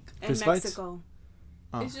yeah, like in Fist fights? Mexico.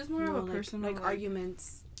 Oh. it's just more No, of a like, personal like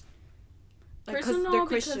arguments. Like, 'cause personal they're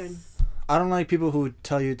because- Christian. I don't like people who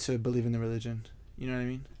tell you to believe in the religion. You know what I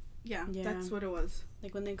mean? Yeah, Yeah. that's what it was.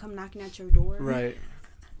 Like when they come knocking at your door. Right.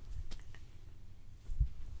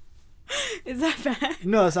 Is that bad?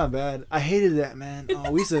 No, it's not bad. I hated that, man.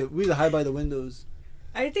 Oh, we used to hide by the windows.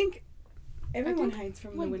 I think everyone think, hides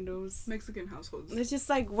from like, the windows. Mexican households. It's just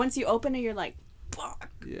like once you open it, you're like, fuck.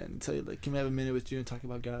 Yeah, and tell you like, can we have a minute with you and talk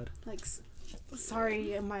about God? Like,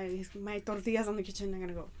 sorry, my tortillas on the kitchen. I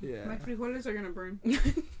gotta go. Yeah. My frijoles are gonna burn.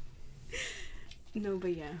 No,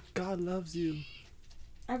 but yeah. God loves you.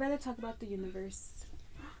 I'd rather talk about the universe.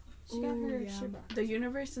 She got Ooh, her yeah. shit back. The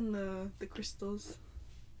universe and the crystals.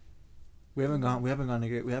 We haven't gone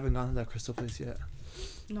to that crystal place yet.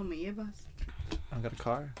 No me llevas. I don't got a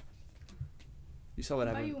car. You saw what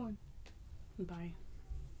Buy happened. you one. Bye.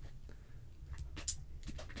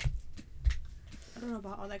 I don't know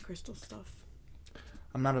about all that crystal stuff.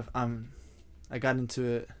 I got into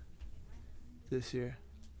it this year.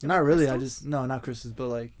 Not really. Crystals? Not crystals, but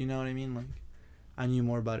like, you know what I mean? Like, I knew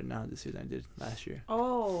more about it now this year than I did last year.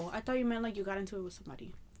 Oh, I thought you meant like you got into it with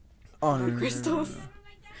somebody. Oh, About no, no, no, no, no, crystals? no.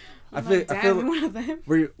 I'm I feel- like, I damn, feel- you're one of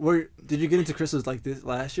them. Did you get into crystals like this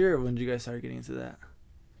last year, or when did you guys start getting into that?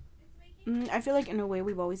 I feel like in a way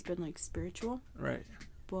we've always been like spiritual, Right.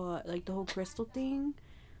 but like the whole crystal thing,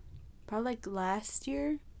 probably like last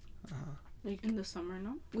year. Uh-huh. Like In the summer,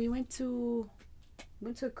 no? we went to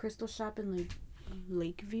a crystal shop in like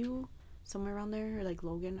Lakeview, somewhere around there, or like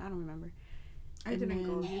Logan. I don't remember. I And didn't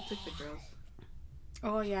go. then- You took the girls.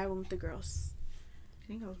 Oh yeah, I went with the girls, I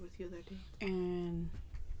think I was with you that day. and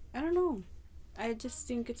I don't know. I just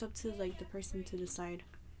think it's up to like the person to decide.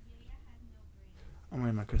 I'm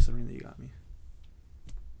wearing my crystal ring that you got me.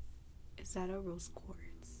 Is that a rose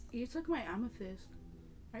quartz? You took my amethyst,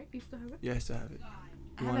 right? You still have it? Yeah, I still have it.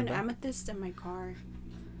 I You have want an it back? amethyst in my car.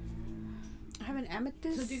 I have an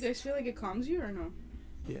amethyst. So do you guys feel like it calms you or no?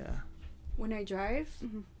 Yeah. When I drive,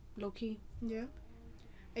 Mm-hmm. low key. Yeah.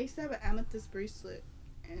 I used to have an amethyst bracelet,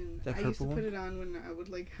 and That I used to purple put one? it on when I would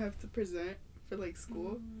like have to present for like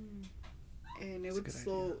school, and it That's a would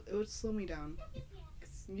good slow me down.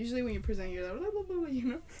 'Cause usually when you present, you're like blah, blah, blah, blah, you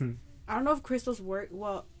know. I don't know if crystals work.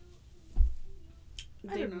 Well,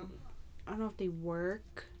 I don't know. I don't know if they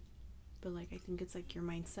work, but like I think it's like your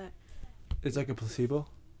mindset. It's like a placebo.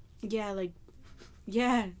 Yeah, like,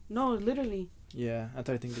 yeah, no, literally. Yeah, I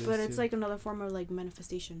thought I think it is But it's too. like another form of like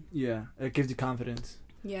manifestation. Yeah, it gives you confidence.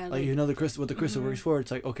 Yeah, Like you know the crystal, what the crystal Mhm. works for.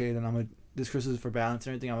 It's like, okay, then this crystal is for balance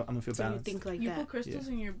and everything. I'm gonna feel so you balanced. think like You that. put crystals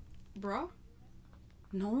in your bra?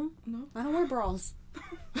 No, No. I don't wear bras.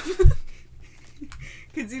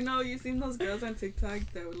 Cause you know you've seen those girls on TikTok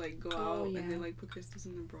that would like go Oh, out yeah. and they like put crystals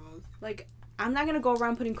in their bras. Like, I'm not gonna go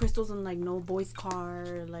around putting crystals in like no boy's car,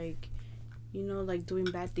 or, like, you know, like doing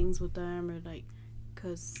bad things with them, or like,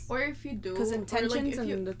 cause Or if you do, or, intentions like, if and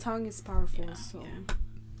you, the tongue is powerful. Yeah, so, yeah.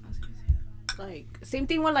 I was gonna say that. like, same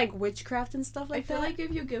thing with like witchcraft and stuff like I feel that. like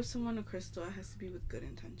if you give someone a crystal, it has to be with good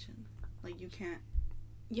intention. Like you can't.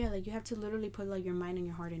 Yeah, like you have to literally put like your mind and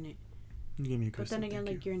your heart in it. You give me a But crystal. then again,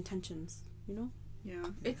 thank like you. your intentions, you know, Yeah.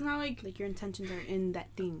 It's not like your intentions are in that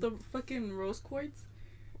thing. the fucking rose quartz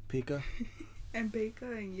Pika. and Becca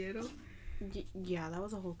and Yero. Yeah, that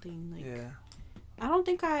was a whole thing. Like, Yeah. I don't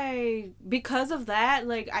think because of that,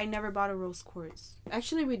 like, I never bought a rose quartz.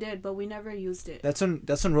 Actually, we did, but we never used it. That's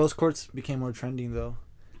when rose quartz became more trending though.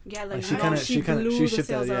 Yeah, Like she she shipped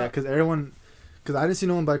that, yeah, because I didn't see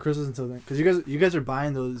no one buy crystals until then. Because you guys are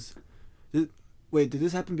buying those. Wait, did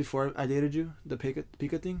this happen before I dated you? The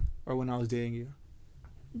Pika thing, or when I was dating you?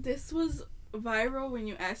 This was viral when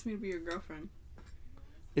you asked me to be your girlfriend.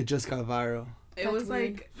 It just got viral. It That's was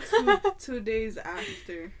weird. like 2 days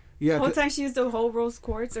after. Yeah. The whole time she used the whole rose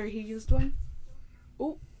quartz, or he used one.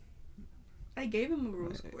 I gave him a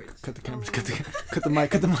rose quartz. Cut the camera.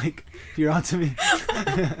 Cut the mic. You're on to me.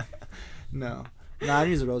 No, I didn't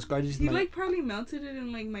use a rose quartz. I just He used like probably melted it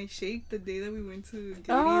in like my shake the day that we went to Gillies,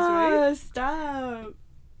 Oh, right? stop!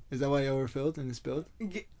 Is that why it overfilled and it spilled?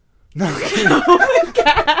 Yeah. No. Oh my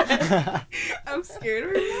god! I'm scared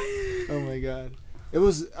right now. Oh my god. It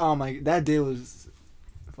was. Oh my. That day was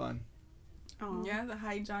fun. Oh. Yeah, the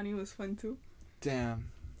Hi Johnny was fun too. Damn.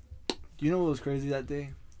 You know what was crazy that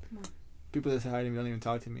day? What? People that say hi to me don't even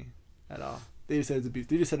talk to me at all. They just said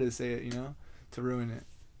they just said to say it, to ruin it.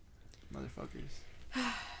 Motherfuckers.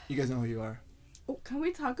 You guys know who you are. Oh, can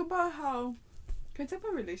we talk about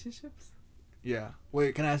relationships? Yeah.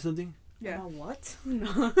 Wait, can I ask something? Yeah. What?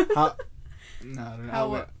 No. How? No, I don't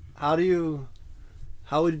know.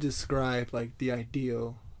 How would you describe like the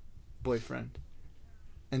ideal boyfriend?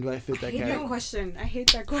 And do I fit that I hate category? that question. I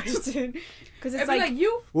hate that question because it's I'd be like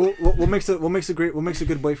you. What makes a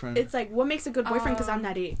good boyfriend? it's like what makes a good boyfriend? Because I'm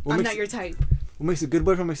not it. what I'm makes- not your type. What makes a good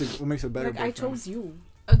boyfriend? What makes a better Like boyfriend? I chose you.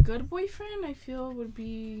 A good boyfriend, I feel, would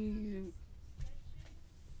be.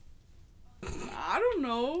 I don't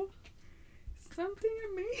know. Something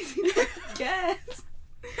amazing, I guess.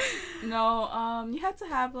 No, you had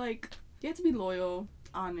to be loyal,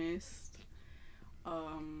 honest,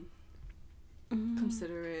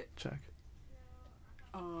 considerate. Check.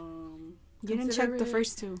 You didn't check the considerate.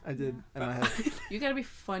 first two. I did. In my head. You gotta be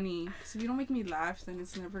funny. Cause if you don't make me laugh, then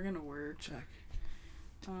it's never gonna work. Check.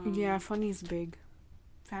 Yeah, funny's big.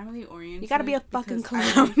 Family oriented. You gotta be a fucking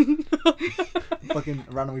because clown. Fucking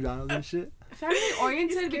Ronald McDonald and shit. Family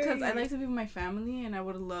oriented You're because I scary. like to be with my family, and I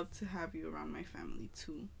would love to have you around my family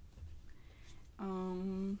too.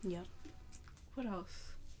 Yep. What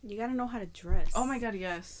else? You gotta know how to dress. Oh my god,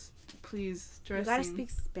 yes. Please, dressing. You gotta speak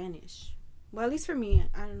Spanish. Well, at least for me,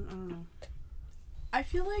 I don't know. I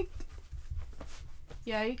feel like,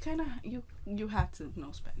 yeah, you have to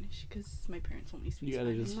know Spanish because my parents only speak You gotta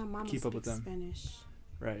Spanish. just My mama keep up with speaks them. Spanish,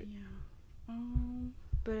 Right. Yeah.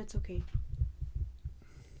 but it's okay.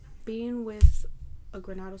 Being with a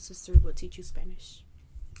Granado sister will teach you Spanish.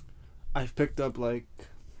 I've picked up like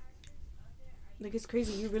Like it's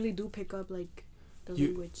crazy. You really do pick up like the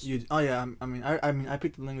language. Oh yeah, I mean I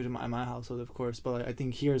picked the language in my household, of course, but like, I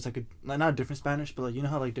think here it's like not a different Spanish, but like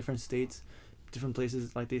how like different states, different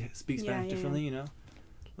places, like they speak Spanish differently,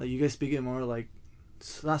 like you guys speak it more like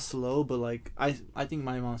not slow, but like I think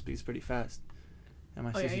my mom speaks pretty fast, and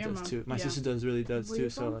my sister does too. My sister does Where too. you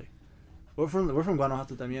So from? like we're from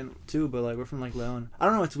Guanajuato también too, but like we're from like León. I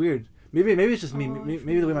don't know, it's weird. Maybe it's just me. Oh,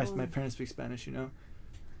 Maybe the way my León. parents speak Spanish,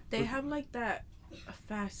 They have like that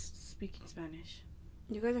fast speaking Spanish.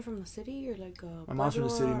 You guys are from the city or like My mom's from the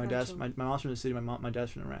city. My dad's mom's from the city. My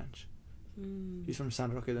dad's from the ranch. Mm. He's from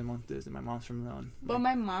San Roque de Montes, and my mom's from León. But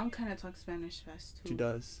my mom kind of talks Spanish fast too. She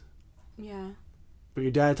does. Yeah. But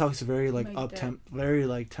your dad talks very like My up dad. very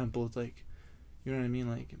like templed, like, you know what I mean,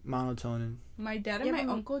 like monotone and. My dad and Yeah, my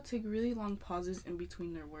but- uncle take really long pauses in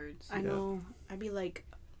between their words. I know. I'd be like,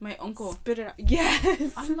 My uncle, spit it out.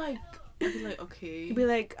 Yes. I'd be like, okay. He'd be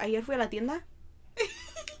like, ayer fui a la tienda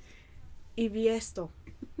y vi esto.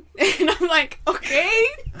 And I'm like, okay,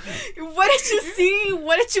 what did you see?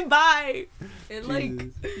 What did you buy? It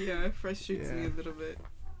Jesus. it frustrates me Yeah. a little bit.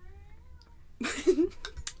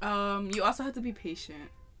 You also have to be patient.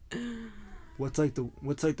 What's like the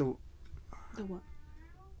The what?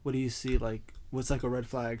 what do you see, like what's like a red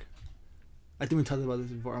flag? I think we talked about this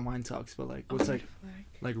before on Wine Talks, but like what's like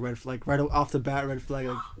red flag right off the bat, red flag,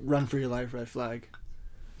 like run for your life, red flag.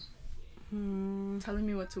 Telling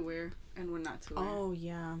me what to wear and what not to wear. Oh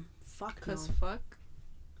yeah. Fuck no. Cause fuck.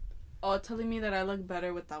 Oh, telling me that I look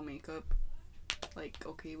better without makeup. Like,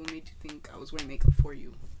 okay, what made you think I was wearing makeup for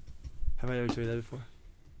you? Have I ever told you that before?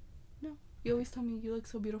 You always tell me you look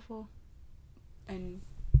so beautiful. And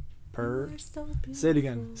Per. You're so Say it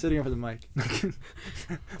again. beautiful. Say it again for the mic.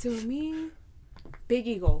 To me, big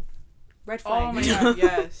ego, red flag. oh my god,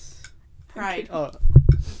 yes. Pride. Oh,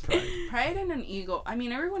 pride. Pride and an ego. I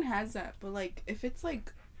mean, everyone has that, but like, if it's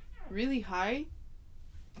like really high,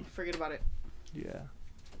 forget about it. Yeah.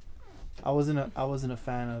 I wasn't a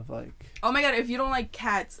fan of like. Oh my god, if you don't like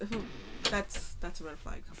cats, That's a red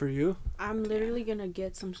flag. For you? I'm literally gonna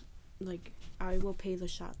get some, like, I will pay the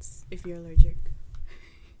shots if you're allergic.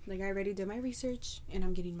 Like, I already did my research, and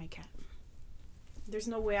I'm getting my cat. There's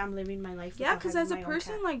no way I'm living my life. Yeah, without because having as a my own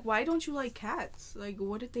person, cat. like, why don't you like cats? Like,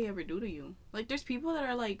 what did they ever do to you? Like, there's people that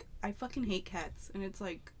are like, I fucking hate cats, and it's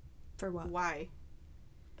like, For what? why?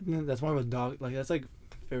 I think that's more of a dog. Like that's like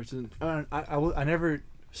favoritism. I never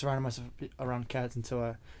surrounded myself around cats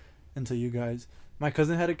until you guys. My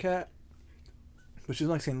cousin had a cat, but she was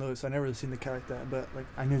in, like St. Louis, so I never really seen the cat like that. But like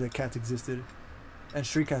I knew that cats existed, and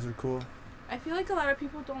street cats were cool. I feel like a lot of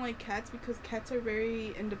people don't like cats because cats are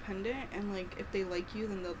very independent, and like if they like you,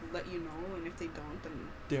 then they'll let you know, and if they don't, then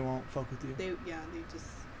They won't fuck with you.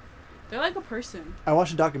 they're like a person. I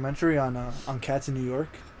watched a documentary on cats in New York.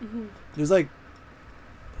 Mm-hmm. There's like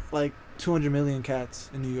 200 million cats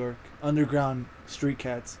in New York, underground street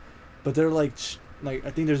cats, but they're like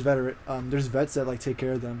I think there's vets that like take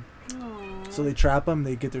care of them. Aww. So they trap them,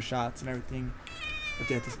 they get their shots and everything. If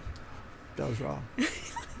they have to, that was wrong.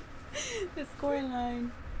 It's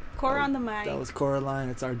Coraline. Cora on the mic. That was Coraline.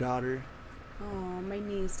 It's our daughter. Oh, my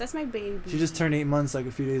niece. That's my baby. She just turned 8 months like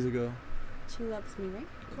a few days ago. She loves me, right?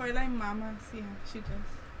 Coraline Mama, yeah, she does.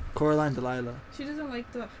 Coraline Delilah. She doesn't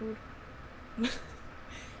like that food.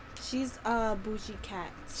 She's a bougie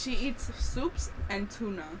cat. She eats soups and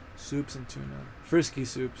tuna. Soups and tuna. Frisky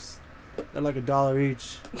soups. They're like $1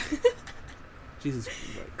 each. Jesus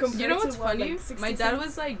Christ. You know what's to what, funny? like 60 My dad cents?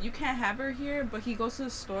 was like, you can't have her here, but he goes to the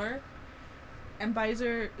store and buys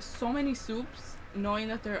her so many soups, knowing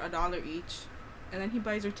that they're $1 each. And then he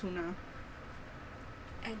buys her tuna.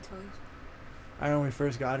 And toys. I know when we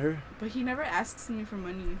first got her, But he never asks me for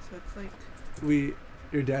money, so it's like...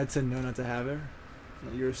 your dad said no not to have her.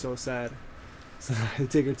 You were so sad. So I had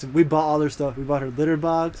to take her to, we bought all her stuff. We bought her litter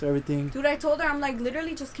box, everything. Dude, I told her, I'm like,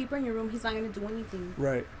 literally just keep her in your room. He's not gonna do anything.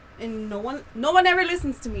 Right. And no one ever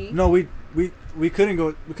listens to me. No, we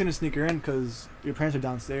couldn't sneak her in because your parents are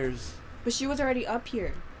downstairs. But she was already up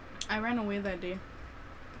here. I ran away that day.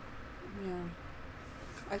 Yeah.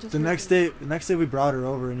 I just The next day we brought her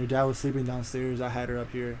over and your dad was sleeping downstairs. I had her up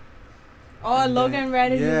here. Oh, And Logan then-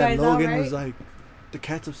 ratted you guys out, Logan right? was like, the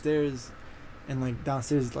cat's upstairs, and like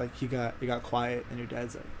downstairs, like it got quiet, and your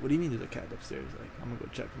dad's like, what do you mean there's a cat upstairs? Like I'm gonna go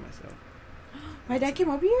check for myself. My dad came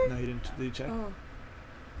over here? No, he didn't. Did he check? Oh.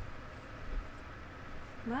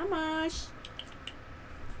 Mamash.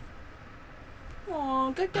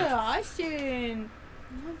 Oh, good to Austin.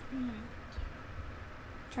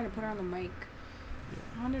 Trying to put her on the mic.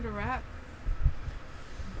 I wanted a rap.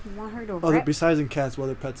 You want her to Oh, rap? besides in cats, what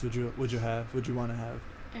other pets would you have? Would you want to have?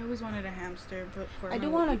 I always wanted a hamster, but I do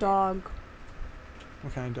want a dog.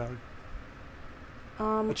 What kind of dog? A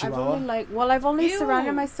I've Chihuahua? only Ew.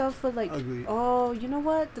 surrounded myself with like, Ugly. oh, you know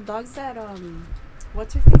what? The dogs that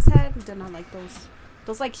what's her face had? Did not like those.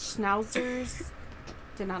 Those like schnauzers.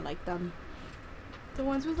 Did not like them. The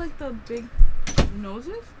ones with like the big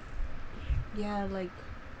noses? Yeah, like,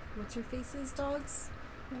 what's her face's dogs?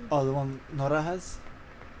 Oh, the one Nora has.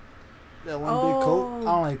 That one Oh. big coat. I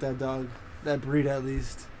don't like that dog. That breed, at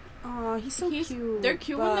least. Oh, he's so cute. They're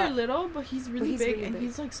cute when but they're little, but he's really he's big, really and big.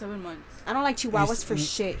 he's like 7 months. I don't like chihuahuas He's- for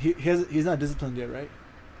shit. He's not disciplined yet, right?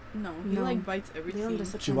 No, he No. like bites They don't everything.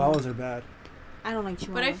 discipline Chihuahuas them. are bad. I don't like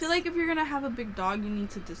chihuahuas. But I feel like if you're gonna have a big dog, you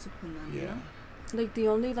need to discipline them. Yeah. You know? like the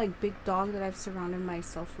only like big dog that I've surrounded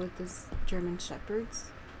myself with is German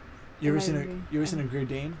shepherds. You ever And I seen really- you ever seen a Great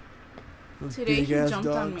Dane? Those Today he big-ass jumped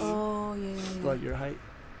on dogs, me. Oh yeah, yeah, yeah. Like your height.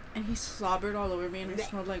 And he slobbered all over me, and I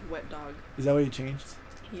smelled like wet dog. Is that what you changed?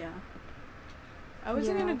 Yeah. I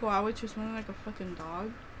wasn't Yeah. gonna go out with you smelling like a fucking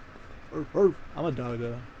dog. I'm a dog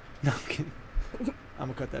though. No, I'm kidding. I'm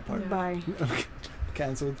gonna cut that part. Yeah. Bye.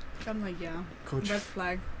 Cancelled. I'm like, yeah. Coach. Red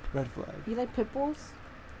flag. Red flag. You like pit bulls?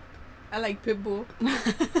 I like Pitbull.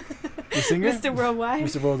 The singer? Mr. Worldwide.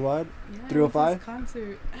 Mr. Worldwide? Yeah, 305? it was his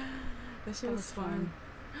concert. That shit That was was fun. fun.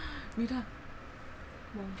 Mira.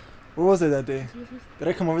 Where was I that day? Did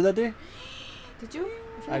I come over that day? Did you?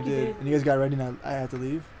 feel I like you did. And you guys got ready and I had to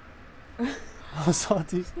leave. I was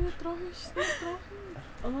salty. She's gonna throw her. She's gonna throw her.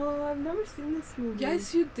 Oh, I've never seen this movie.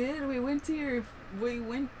 Yes, you did. We went to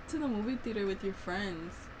the movie theater with your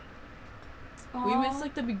friends. We missed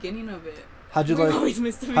like the beginning of it. How'd you We like? always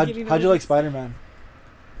miss the How'd, beginning. how'd of you like this. Spider-Man?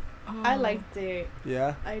 I liked it.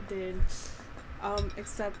 Yeah. I did.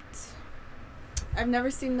 Except I've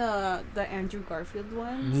never seen the Andrew Garfield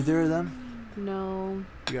one. Neither of them. No.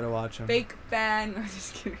 You gotta watch them. Fake fan. I'm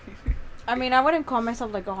just kidding. I mean, I wouldn't call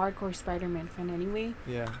myself like a hardcore Spider-Man fan anyway,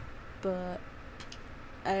 Yeah. but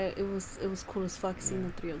it was cool as fuck seeing Yeah.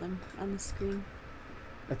 the three of them on the screen.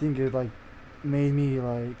 I think it like made me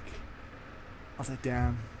like. I was like,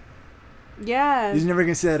 damn. Yeah. You're never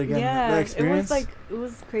gonna see that again. Yeah. That experience. It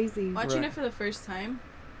was crazy. Watching Right. it for the first time,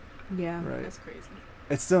 Yeah. Right. that's crazy.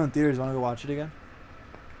 It's still in theaters. Want to go watch it again?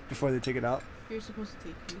 Before they take it out. You're supposed to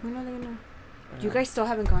take me. When are they gonna? Yeah. You guys still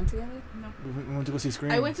haven't gone together? No. We went to go see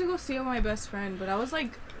Scream. I went to go see it with my best friend, but I was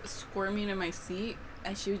like squirming in my seat,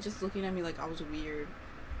 and she was just looking at me like I was weird.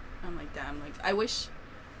 I'm like, damn. Like I wish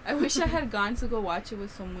I had gone to go watch it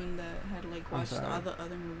with someone that had like I'm watched sorry. all the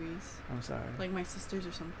other movies, I'm sorry. like my sisters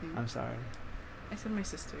or something. I'm sorry. I said my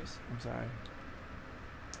sisters. I'm sorry.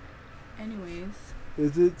 Anyways.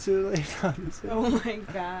 Is it too late now to say? Oh my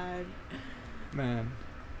god. Man.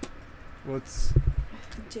 What's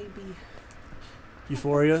JB.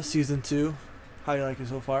 Euphoria season 2? How you like it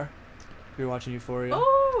so far? You're watching Euphoria.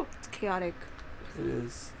 Oh, it's chaotic. It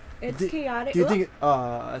is. It's Do- chaotic. Do you think?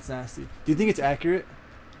 That's nasty. Do you think it's accurate?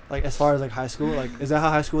 Like as far as like high school, like is that how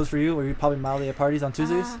high school is for you? Were you probably mildly at parties on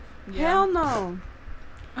Tuesdays? Hell no.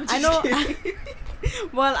 I'm I just know. kidding.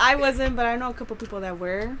 Well, I wasn't, but I know a couple people that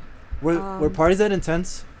were. Were parties that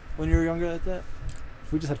intense when you were younger like that?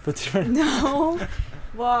 We just had footsie right now. No.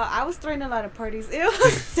 Well, I was throwing a lot of parties. Ew,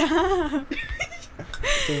 stop.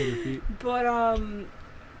 Stay with your feet. But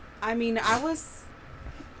I mean, I was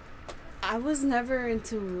never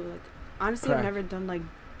into like honestly, Crack. I've never done like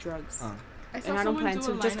drugs, I saw and I don't someone plan do a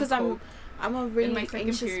to line just of because coke I'm a in really my second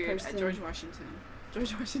anxious period person. at George Washington.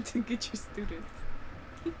 George Washington, get your students.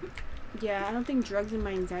 Yeah, I don't think drugs and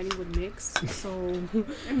my anxiety would mix. So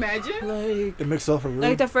Imagine. like It mixed up for real.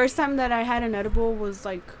 like the first time that I had an edible was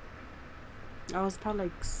like I was probably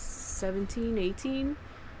like 17, 18.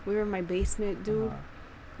 We were in my basement, dude. Uh-huh.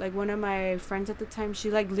 Like one of my friends at the time, she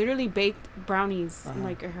like literally baked brownies in Uh-huh.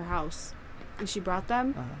 like at her house, and she brought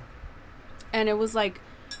them, Uh-huh. and it was like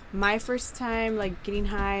my first time like getting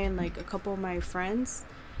high and like a couple of my friends,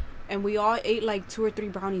 and we all ate like 2 or 3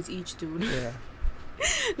 brownies each, dude. Yeah.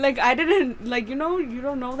 Like I didn't like you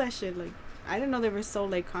don't know that shit. Like I didn't know they were so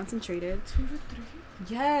like concentrated. 2 to 3.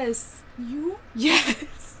 Yes. You?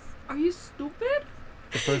 Yes. Are you stupid?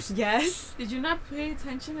 The first. Yes. Did you not pay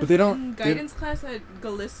attention But they don't- in guidance class at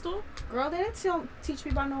Gallisto? Girl, they didn't teach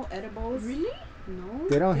me about no edibles. Really? No.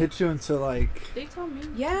 They don't hit you until like. They told me.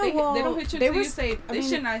 Yeah, they well, don't hit you they until were you say, I this mean-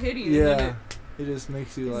 shit not hitting you. and then Yeah. It just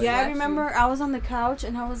makes you like. Yeah, I slaps you. remember I was on the couch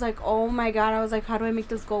and I was like, oh my god, I was like, how do I make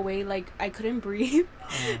this go away? Like, I couldn't breathe.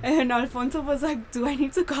 And Alfonso was like, do I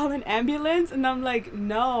need to call an ambulance? And I'm like,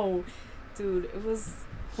 no. Dude, it was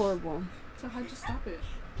horrible. So how'd you stop it?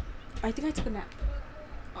 I think I took a nap.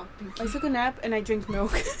 Oh, thank I you. took a nap and I drank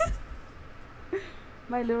milk.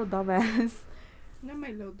 My little dumbass. Not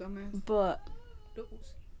my little dumbass. But Those.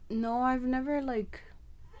 no, I've never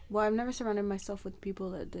I've never surrounded myself with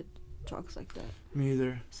people that did drugs like that. Me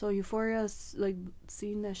either. So Euphoria, like,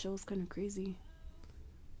 seeing that show was kind of crazy.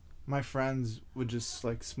 My friends would just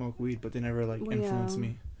like smoke weed, but they never like Well, influence yeah.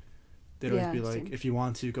 me. They'd always Yeah, be like, same. if you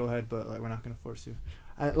want to, go ahead, but like we're not gonna force you.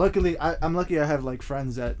 I'm lucky I have like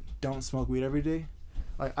friends that don't smoke weed every day.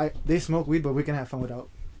 Like they smoke weed, but we can have fun without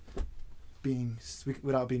being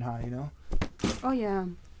high. You know. Oh yeah,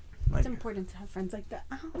 Like it's important to have friends like that.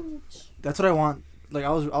 Ouch. that's what I want. Like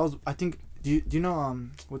I think. Do you know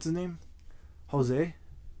what's his name? Jose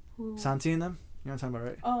Who? Santi and them. You know what I'm talking about,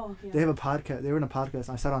 right? Oh yeah. They have a podcast. They were in a podcast.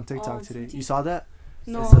 I saw it on Oh, TikTok today. Santi? You saw that?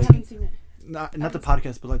 No, It's I like- haven't seen it. Not the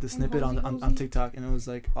podcast, but like the snippet on Jose? TikTok, and it was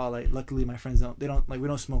like, oh, like luckily my friends we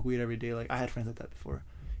don't smoke weed every day. Like I had friends like that before.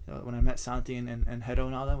 When I met Santi and Hedo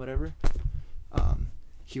and all that, whatever.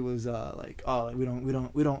 He was like, oh, like we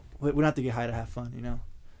don't have to get high to have fun, you know.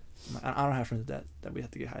 I don't have friends that we have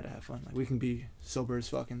to get high to have fun. Like we can be sober as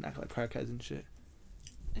fuck and act like crackheads and shit,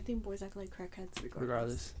 I think boys act like crackheads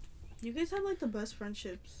regardless. You guys have like the best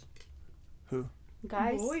friendships. Who?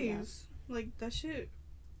 Guys. Boys. Like that shit.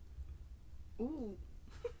 Ooh.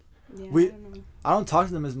 Yeah. We- I don't know. I don't talk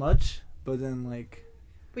to them as much, but then like,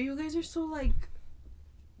 But you guys are so like,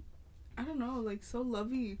 I don't know, like so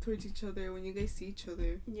lovey towards each other when you guys see each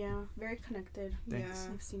other. Yeah, very connected. Thanks.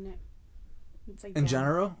 Yeah. I've seen it. It's like in damn.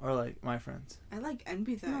 general, or like my friends. I like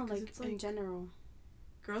envy that. No, 'cause like it's in general.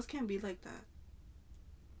 girls can't be like that.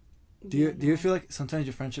 Do you feel like sometimes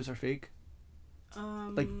your friendships are fake?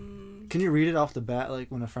 Like, Can you read it off the bat, like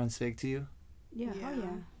when a friend's fake to you? Yeah. Yeah. Oh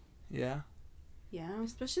yeah. Yeah. Um,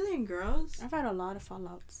 especially in girls, I've had a lot of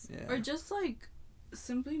fallouts. Yeah. or just like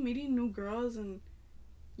simply meeting new girls and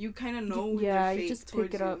you kind of know when Yeah, they're you fake just pick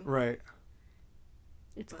towards it up. you. Right.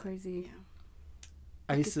 It's But, crazy. Yeah.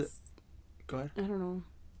 I Like, used to. it's- Go ahead. I don't know.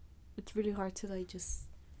 It's really hard to like just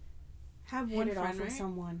Have hit one it off friend, with right?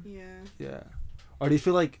 someone. Yeah. Yeah. Or do you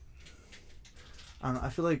feel like? I don't know. I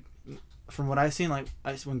feel like from what I've seen, like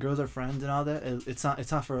when girls are friends and all that, it's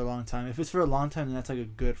not for a long time. If it's for a long time, then that's like a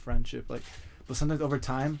good friendship. Like, but sometimes over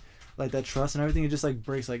time, like that trust and everything, it just like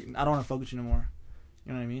breaks. Like, I don't want to fuck with you no more.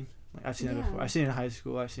 You know what I mean? Like, I've seen it before. I've seen it in high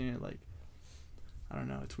school. I've seen it like, I don't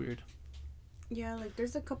know. It's weird. Yeah, like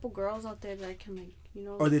there's a couple girls out there that can like, you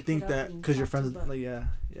know. Or they like, think hit up that and because you're talk to, friends, but, like yeah.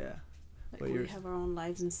 Like but we have our own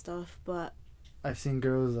lives and stuff, but I've seen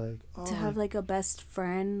girls like to have like a best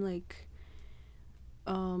friend like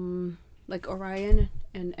Orion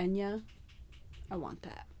and Enya, I want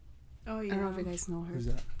that. Oh yeah. I don't know if you guys know her. Who's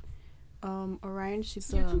that? Orion, she's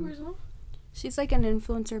YouTubers, huh? she's like an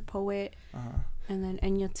influencer poet, Uh-huh. and then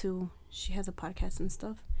Enya too. She has a podcast and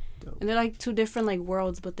stuff. Dope. And they're like two different like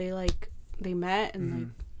worlds, but they met and like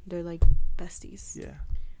they're like besties. Yeah.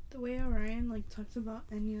 The way Orion like talks about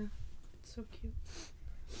Enya, it's so cute.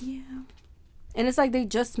 Yeah. And it's like they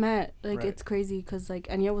just met. Like Right. it's crazy because like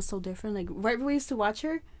Enya was so different. Like right, we used to watch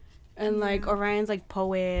her, and like Yeah. Orion's like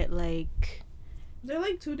poet, like. They're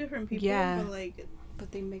like two different people, Yeah.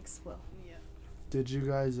 but they mix well. yeah. Did you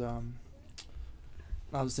guys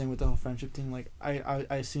I was saying with the whole friendship thing, like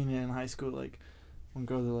I seen it in high school, like when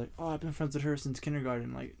girls are like, oh, I've been friends with her since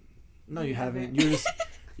kindergarten. Like, no, you haven't.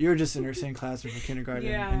 You're just in her same classroom for kindergarten,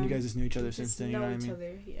 and you guys just knew each other since then. You know what I mean?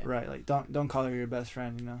 Other, yeah. Right. Like, don't call her your best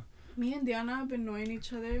friend. You know. Me and Diana have been knowing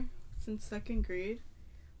each other since 2nd grade,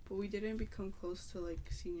 but we didn't become close to like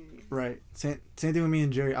senior year. Right. Same thing with me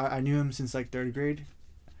and Jerry. I knew him since like 3rd grade,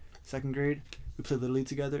 2nd grade. We played Little League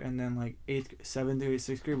together, and then like 7th, 8th,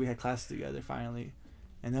 6th grade, we had classes together finally,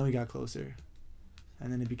 and then we got closer,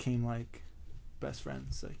 and then it became like best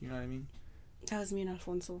friends. Like, you know what I mean? That was me and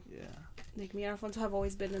Alfonso. Yeah. Like me and Alfonso have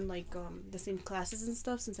always been in like the same classes and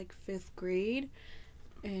stuff since like 5th grade,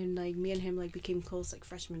 and like me and him like became close like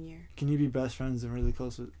freshman year. Can you be best friends and really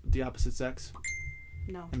close with the opposite sex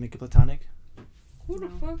No. and make it platonic? Who the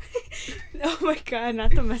No. fuck? Oh my god!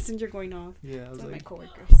 Not the messenger going off. Yeah, I was It's one of my like,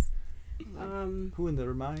 coworkers. who in the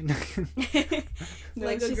remind? No,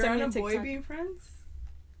 Like she a sent girl me and a boy TikTok. being friends?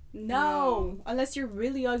 No, unless you're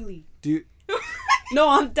really ugly. Do you, No,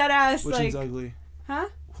 I'm dead ass. which like, one's ugly? huh?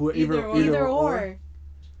 Who, Either or.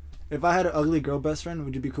 If I had an ugly girl best friend,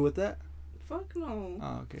 would you be cool with that? Fuck no.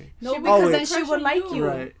 Oh, okay. No, She would because wait. then she crush would on like you. you.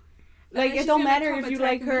 Right, Like then it she's don't gonna matter come if you attack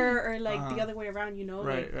like her me. or like Uh-huh. the other way around. You know,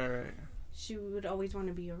 right, like right. she would always want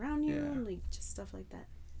to be around you, Yeah. like just stuff like that.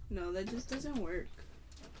 No, that just doesn't work.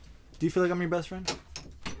 Do you feel like I'm your best friend?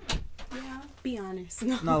 Yeah. Be honest.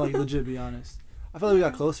 Not like legit, be honest. I feel like we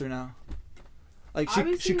got closer now. Like she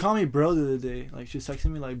Obviously- called me bro the other day. Like she was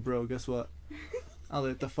texting me like, bro, guess what? I was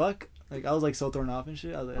like, the fuck? Like I was like so thrown off and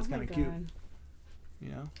shit. I was like, that's Oh my kind of cute. God. You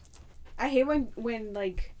know? I hate when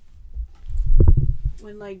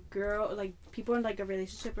girl like people in like a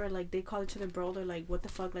relationship or like they call each other bro. They're like, what the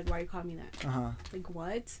fuck? Like, why you call me that? Uh huh. Like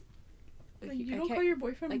what? Like, you I don't can't- call your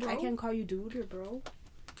boyfriend like bro? I can't call you dude or bro.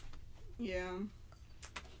 Yeah.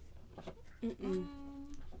 Mm-mm.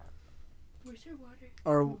 Where's your water?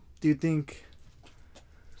 Or do you think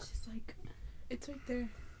She's like, It's right there.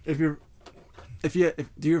 if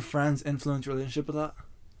do your friends influence your relationship a lot?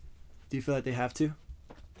 Do you feel like they have to?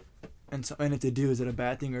 And if they do, is it a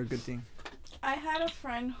bad thing or a good thing? I had a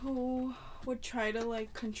friend who would try to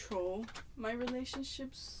like control my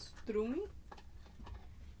relationships through me.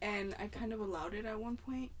 And I kind of allowed it at one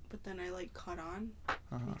point, but then I like caught on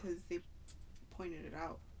Uh-huh. because they pointed it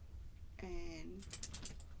out. And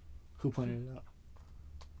Who pointed it out?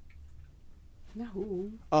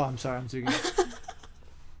 no. Oh, I'm sorry. I'm thinking.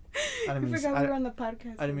 I didn't mean. forgot I, we were on the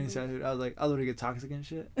podcast. I didn't mean to say that. I was like, I was gonna get toxic and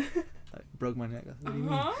shit. Like, broke my neck. What do you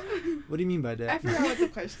mean? What do you mean by I that? forgot what the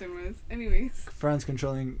question was. Anyways. Friends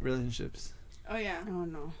controlling relationships. Oh yeah. Oh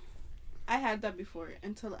no. I had that before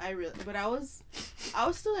until I realized, but I was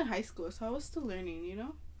still in high school, so I was still learning, you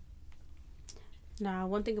know. Nah,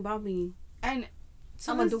 one thing about me. And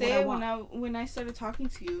I'm gonna to do this what I day, want. when I started talking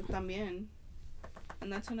to you, también,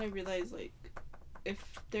 and that's when I realized like, if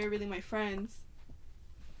they're really my friends,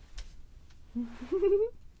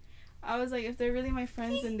 I was like, if they're really my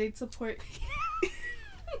friends, then they'd support,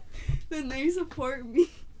 then they support me.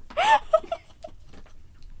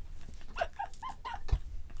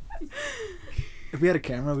 If we had a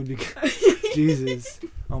camera, we'd be. Jesus.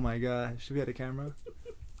 Oh my gosh. If we had a camera.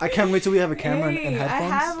 I can't wait till we have a camera and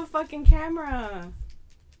headphones. I have a fucking camera.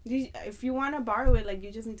 If you want to borrow it, like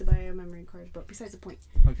you just need to buy a memory card. But besides the point.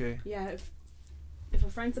 Okay. Yeah, if a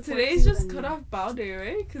friend supports Today's you, just then cut yeah. off bow day,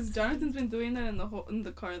 right? Because Jonathan's been doing that in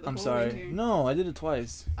the car the I'm whole sorry. way here. No, I did it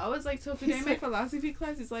twice. I was like, so today He's my like- philosophy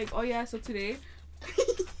class is like, oh yeah, so today.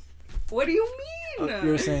 What do you mean? You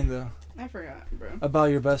were saying though I forgot, bro. about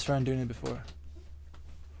your best friend doing it before.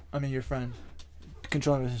 I mean your friend.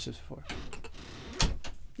 controlling relationships before.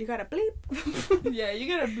 You gotta bleep. Yeah, you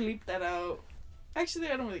gotta bleep that out. Actually,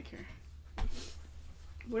 I don't really care.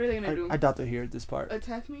 What are they gonna do? I doubt they'll hear this part.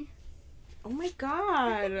 Attack me? Oh my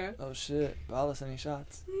god. Oh shit! Bala sending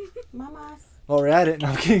shots. Mamas. Well, we're at it. No,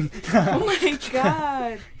 I'm kidding. Oh my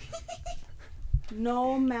god.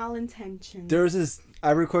 No malintention. There was this.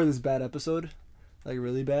 I recorded this bad episode, like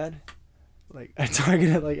really bad. Like I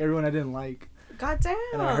targeted like everyone I didn't like, God damn.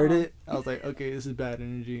 and I heard it. I was like, okay, this is bad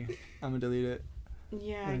energy. I'm gonna delete it.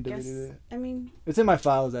 Yeah, I I guess. deleted it. I mean, It's in my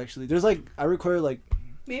files actually. There's like I recorded like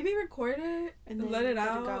Maybe record it and and then let it let it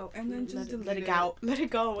out, go. and then just let it delete go. Let it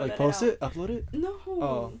go. like let post out. it, upload it. No.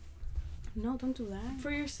 Oh. No, don't do that. For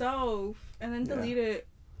yourself, and then Yeah. delete it,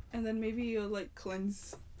 and then maybe you'll like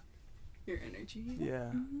cleanse your energy.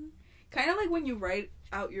 Yeah. Mm-hmm. Kind of like when you write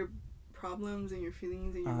out your problems and your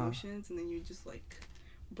feelings and your Uh-huh. emotions, and then you just like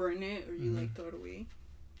burn it or you like Mhm. throw it away.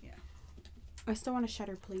 I still want to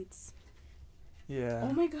shatter plates. Yeah.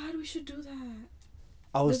 Oh my god, we should do that.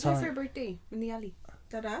 I was This was telling. her birthday in the alley.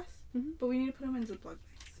 That ass? Mhm. But we need to put them in Ziploc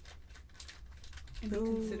bags. And be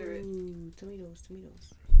considerate. Ooh, tomatoes.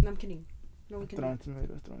 No, I'm kidding. No, we Throw in can.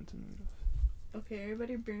 tomatoes. Okay,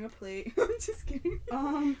 everybody bring a plate. I'm just kidding.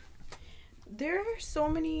 There are so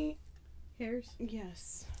many. Hairs.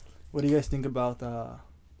 Yes. What do you guys think about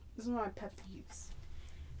This is one of my pet peeves.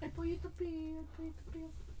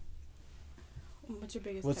 What's your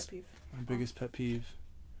biggest What's- pet peeve? my biggest pet peeve?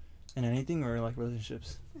 In anything or like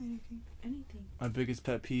relationships? Anything. Anything. My biggest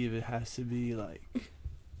pet peeve, it has to be like.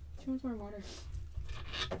 She wants more water.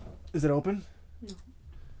 Is it open? No.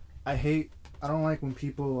 I don't like when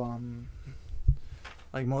people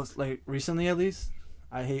like recently at least,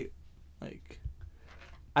 I hate like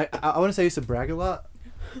I wouldn't say I used to brag a lot,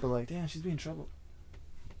 but like damn, she's being trouble.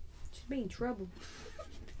 She's being trouble.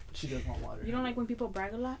 She does want water. You don't like when people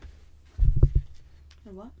brag a lot?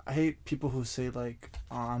 Or what? I hate people who say like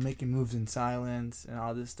I'm making moves in silence and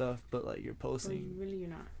all this stuff, but like you're But posting, really, you're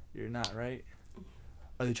not. you're not, right?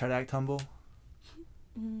 Or they try to act humble.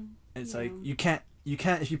 It's like Yeah. you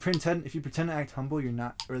can't if you pretend to act humble, you're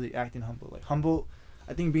not really acting humble. Like humble,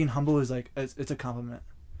 I think being humble is like it's a compliment.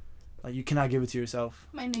 Like you cannot give it to yourself.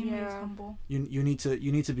 My name is Yeah. Humble. You need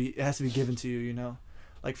to be, it has to be given to you, you know.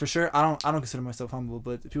 Like for sure, I don't consider myself humble,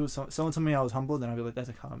 but if someone told me I was humble, then I'd be like, that's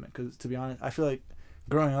a compliment. Because to be honest, I feel like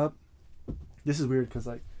growing up, this is weird because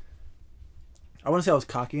like I wouldn't say I was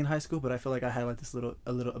cocky in high school, but I feel like I had like this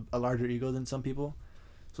a larger ego than some people.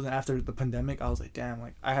 So then after the pandemic, I was like, damn,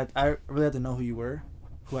 like I really had to know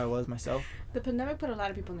who I was myself. The pandemic put a lot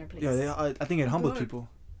of people in their place. Yeah, I think it humbled Good. people.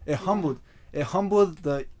 It humbled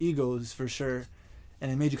the egos for sure, and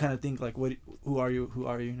it made you kind of think like, who are you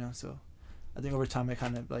now? So, I think over time I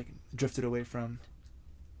kind of like drifted away from.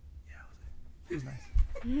 Yeah, it was nice.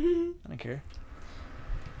 I don't care.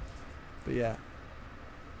 But yeah,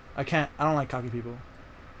 I don't like cocky people.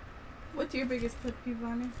 What's your biggest pet peeve,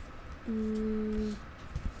 Vani?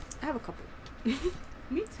 I have a couple.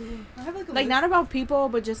 Me too. I have like a Like list. not about people,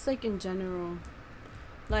 but just like in general.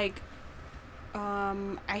 Like,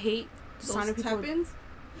 I hate the Those sound of people. tap-ins?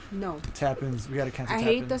 No, Tap-ins, we gotta cancel I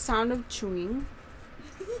tap-ins. hate the sound of chewing.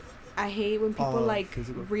 I hate when people Oh, like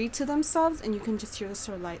physical. read to themselves and you can just hear the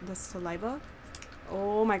saliva.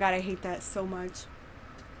 Oh my god, I hate that so much.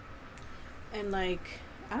 And like,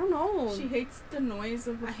 I don't know. She hates the noise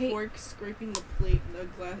of a I hate- fork scraping the plate, the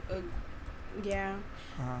glass. Yeah,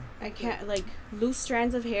 Uh-huh. I can't like loose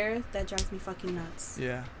strands of hair. That drives me fucking nuts.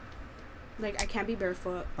 Yeah. Like I can't be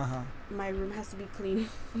barefoot. Uh-huh. My room has to be clean.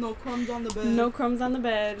 No crumbs on the bed. No crumbs on the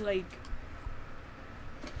bed. Like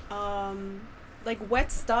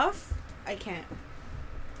wet stuff. I can't.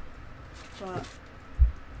 But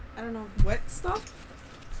I don't know. wet stuff.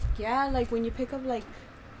 Yeah, like when you pick up like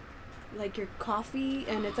your coffee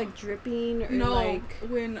and it's like dripping or No, like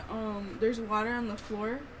when there's water on the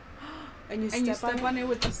floor and you and you step step on it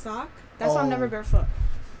with the sock. That's why I'm never Oh. barefoot.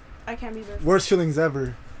 I can't be barefoot. Worst feelings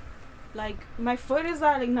ever. Like my foot is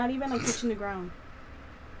like not even like touching the ground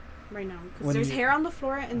right now because When there's you- hair on the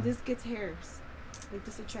floor and this gets hairs. Like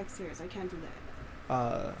this attracts hairs. I can't do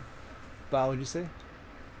that. Bao, what'd you say?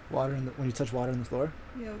 When you touch water on the floor?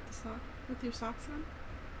 Yeah, with the sock. With your socks on.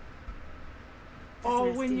 That's Oh,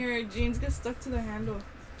 nasty. when your jeans get stuck to the handle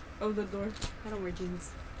of the door. I don't wear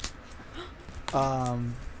jeans.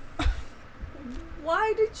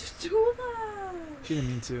 Why did you do that? She didn't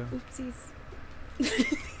mean to.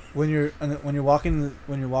 Oopsies. When you're walking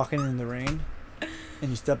in the rain, and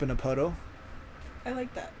you step in a puddle, I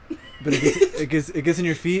like that. but it gets in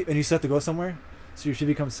your feet, and you still have to go somewhere, so your feet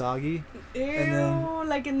become soggy, Ew, And then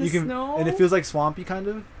like in the you can, snow. and it feels like swampy kind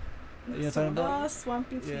of. You know what I'm talking about?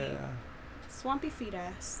 Swampy feet. Yeah. Swampy feet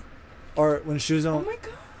ass. Or when shoes Oh don't. my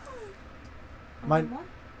god. Mine. What?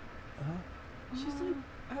 She's like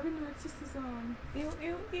having an exorcism. Ew,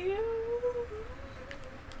 ew, ew.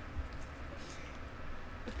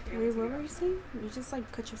 Okay, Wait, what were you saying? You just like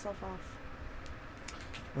cut yourself off.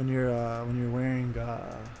 When you're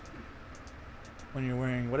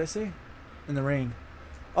wearing what did I say? In the rain.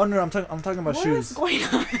 Oh no, I'm talking about What shoes. is going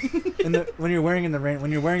on? When you're wearing in the rain,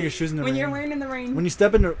 when you're wearing your shoes in the when rain. you're wearing in the rain. When you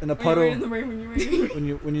step in a puddle. When you're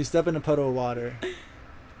wearing when you step in a puddle of water.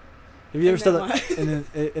 Have you ever And then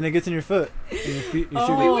stepped and it gets in your foot and your feet your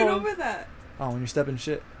shoe We get- went over that. Oh, when you're stepping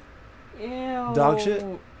shit. Ew. Dog shit?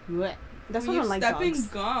 What? That's When why I you're don't like stepping dogs.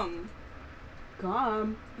 gum.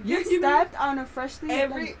 Gum. Yeah, You you know, stepped on a freshly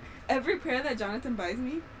every pair that Jonathan buys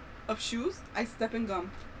me of shoes, I step in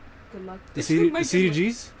gum. Good luck. The It's like my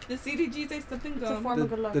CDGs? The CDGs, I stepped in It's a gum. form of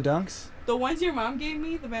good luck. The dunks? The ones your mom gave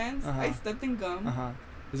me, the bands, I Uh-huh. stepped in gum.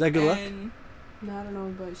 Is that good luck? And No, I don't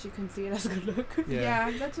know, but she can see it as good luck. yeah.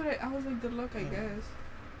 That's what I was like. Good luck, I Yeah. guess.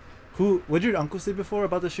 What did your uncle say before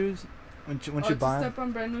about the shoes? When you To buy 'em? step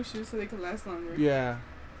on brand new shoes so they could last longer. Yeah.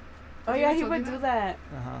 Oh Did yeah, I he tell you would do that.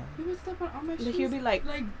 He would step on all my shoes. Like, he'd be like,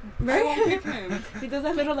 I right? won't pick him. He does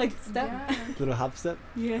that little like step. Yeah. Little hop step?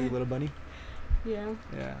 Yeah. Like a little bunny? Yeah.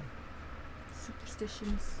 Yeah.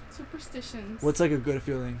 Superstitions. Superstitions. What's like a good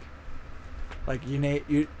feeling? Like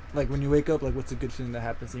you like when you wake up, like what's a good feeling that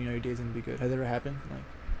happens and you know your day's gonna be good? Has it ever happened? Like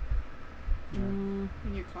When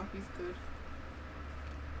your coffee's good.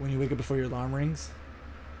 when you wake up before your alarm rings?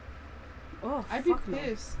 Oh, I'd be fuck no.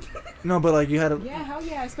 pissed. No, but like you had a Yeah, hell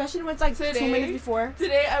yeah. Especially when it's like 2 Today? minutes before.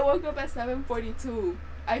 Today I woke up at 7:42.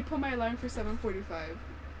 I put my alarm for 7:45.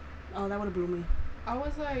 Oh, that would have blew me. I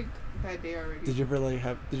was like, bad day already. Did you ever like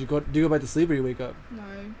do you go back to sleep or you wake up? No,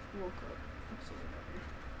 I woke up. I'm so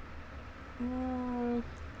I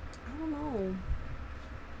don't know.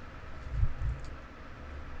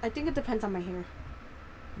 I think it depends on my hair.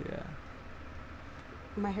 Yeah.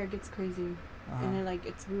 My hair gets crazy, and it like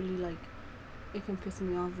it's really like it can piss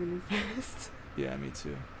me off really fast. Yeah, me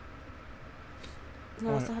too. And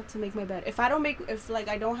I also have to make my bed. If I don't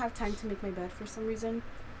have time to make my bed for some reason,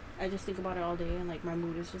 I just think about it all day and like my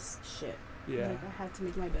mood is just shit. Yeah. Like I have to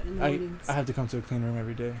make my bed in the I mornings. have to come to a clean room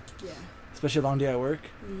every day. Yeah. Especially a long day at work.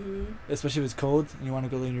 Mhm. Especially if it's cold and you want to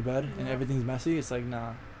go lay in your bed and Yeah. everything's messy. It's like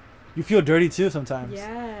nah. You feel dirty too sometimes.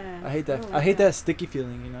 Yeah. I hate that. don't I like hate that sticky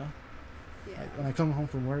feeling. You know. Yeah. Like when I come home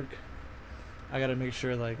from work, I gotta make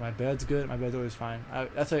sure like my bed's good. My bed's always fine.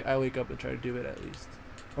 That's like I wake up and try to do it at least,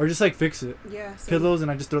 or just like fix it. Yeah. So Pillows and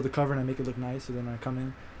I just throw the cover and I make it look nice. So then when I come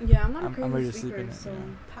in, Yeah, I'm not a I'm crazy ready to sleep sleeper, in it, so yeah.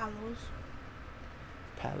 palos.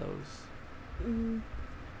 Palos, You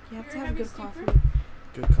have You're to a have heavy good sleeper? coffee.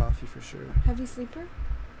 good coffee for sure. Heavy sleeper?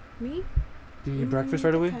 Me? Do you eat breakfast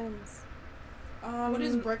right away? Depends. What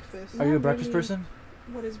is breakfast? Are you a Not breakfast really. person?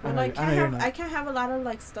 What is I But know like you- I know you're not. I can't have a lot of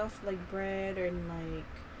like stuff like bread and like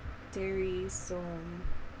dairy. So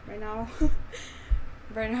right now,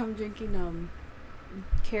 I'm drinking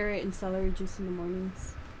carrot and celery juice in the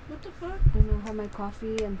mornings. What the fuck? And I'll have my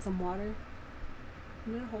coffee and some water.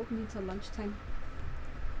 And it'll hold me till lunchtime.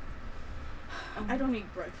 I don't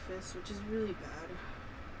eat breakfast, which is really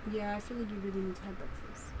bad. Yeah, I feel like you really need to have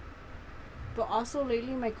breakfast. But also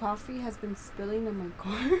lately, my coffee has been spilling in my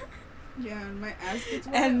car, Yeah, and my ass gets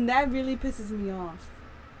wet. and that really pisses me off.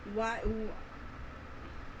 why?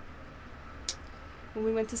 When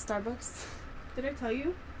we went to Starbucks, Did I tell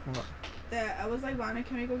you What? that I was like, Lana,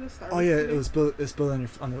 can we go to Starbucks? Oh yeah, today? it spilled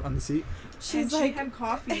on the seat. she's And like, she had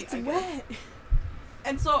coffee. "It's I guess. wet."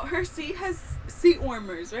 And so her seat has seat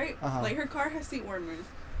warmers, right? Uh-huh. Like her car has seat warmers.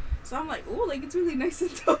 So I'm like, oh, like it's really nice and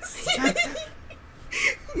toasty.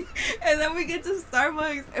 And then we get to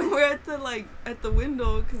Starbucks and we're at the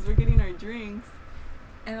window because we're getting our drinks,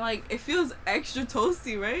 and like it feels extra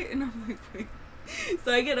toasty, right? And I'm like, wait.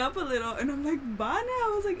 So I get up a little and I'm like, Bana,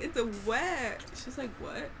 I was like, it's wet. She's like,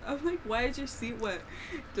 what? I'm like, why is your seat wet,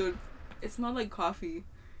 dude? It smelled like coffee.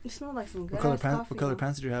 You smell like some good What color ass pants? coffee. What color though.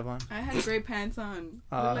 pants did you have on? I had gray pants on.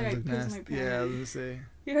 Ah, Looked like I look pissed nasty. my pants. Yeah, I was gonna say.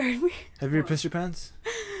 You heard me? Have you ever What? pissed your pants?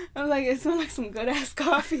 I'm like, it smells like some good ass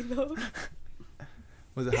coffee though.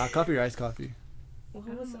 Was it hot coffee or iced coffee? What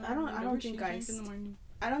I was don't know, I don't whatever she drink drank iced. in the morning.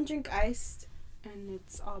 I don't drink iced, and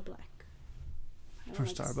it's all black. I don't From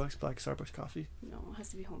like Starbucks, black Starbucks coffee. No, it has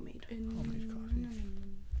to be homemade. Homemade coffee.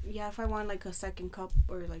 Yeah, if I want like a second cup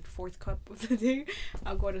or like fourth cup of the day,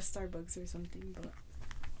 I'll go to Starbucks or something. But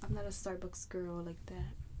I'm not a Starbucks girl like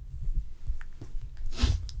that.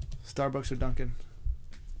 Starbucks or Dunkin'?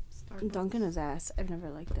 Starbucks. Dunkin' is ass. I've never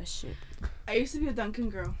liked that shit. I used to be a Dunkin'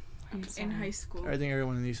 girl I'm in sorry. high school. I think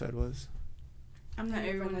everyone on the east side was. I'm not I never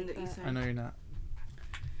everyone on liked the east that. side. I know you're not.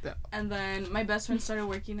 And then my best friend started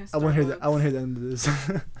working at Starbucks. I want to hear the end of this.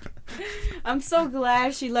 I'm so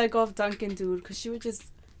glad she let go of Dunkin', dude, because she would just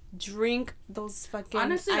drink those fucking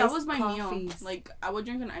Honestly, that was my meal. coffees. Like, I would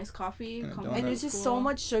drink an iced coffee. And a come donut. home And from it's just so school.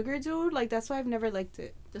 much sugar, dude. Like, that's why I've never liked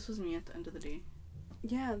it. This was me at the end of the day.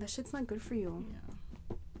 Yeah, that shit's not good for you.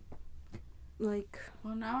 Yeah. Like,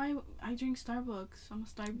 Well, now I drink Starbucks. I'm a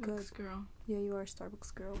Starbucks Good. girl. yeah, you are a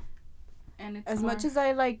Starbucks girl. And it's As more- much as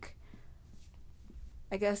I like,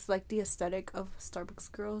 I guess, like, the aesthetic of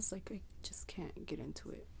Starbucks girls, like, I just can't get into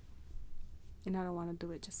it. And I don't want to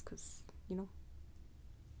do it just because, you know?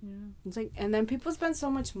 Yeah. It's like, and then people spend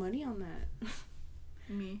so much money on that.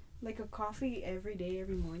 Me. Like, a coffee every day,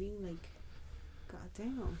 every morning, like,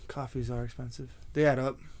 goddamn. Coffees are expensive. They add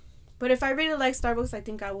up. But if I really like Starbucks, I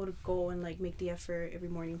think I would go and, like, make the effort every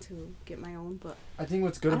morning to get my own, but... I think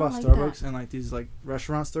what's good I about don't like Starbucks and like these like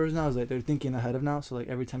restaurant stores now is like they're thinking ahead of now. So like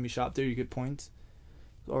every time you shop there, you get points.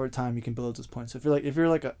 So over time, you can build those points. So if you're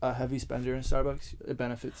like a heavy spender in Starbucks, it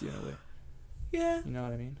benefits you in a way. Yeah. You know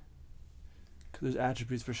what I mean? 'Cause there's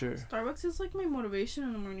attributes for sure. Starbucks is like my motivation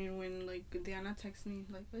in the morning when like Diana texts me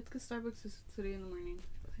like, let's get Starbucks today in the morning.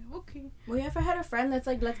 I'm like, okay. Well, yeah, if I had a friend that's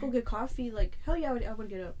like, let's go get coffee, like, hell yeah, I would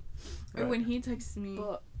get up. Or when he texts me,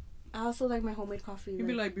 But I also like my homemade coffee. he'd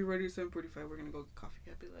be like, be ready at 7:45. We're gonna go get coffee.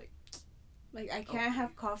 I'd be like, I can't Okay.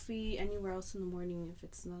 have coffee anywhere else in the morning if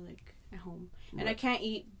it's not like at home, and I Right. can't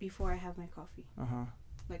eat before I have my coffee. Uh-huh.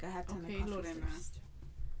 Like I have to have Okay, my coffee Lorena. first.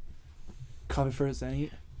 Coffee first, then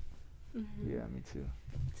eat. Mm-hmm. Yeah, me too.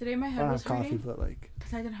 today my I head don't was have coffee, hurting but like,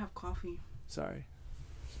 because I didn't have coffee. sorry.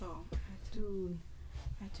 So Dude,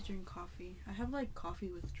 I had to drink coffee. I have like coffee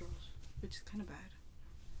withdrawals, which is kind of bad.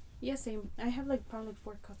 yeah, same. I have like probably like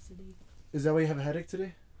 4 cups a day. Is that why you have a headache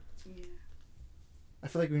today? Yeah. I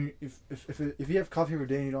feel like when you, if you have coffee every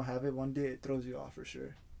day and you don't have it one day, it throws you off for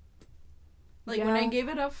sure. Like when I Yeah. gave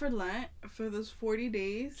it up for Lent for those 40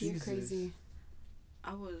 days, You're Jesus. crazy.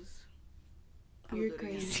 I was. You're do it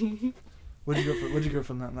again. crazy. What'd you go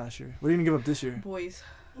from that last year? What are you gonna give up this year? Boys.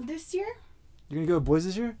 This year? You're gonna give up boys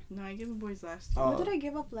this year? No, I gave it boys last year. Oh. What did I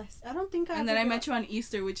give up last? I don't think I. And then I ever met gave you on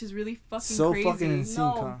Easter, which is really fucking So crazy. fucking in sync,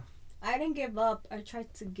 No. huh? up. I didn't give up. I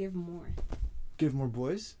tried to give more. Give more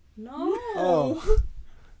boys? No. Oh.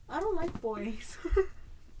 I don't like boys.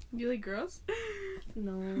 You like girls?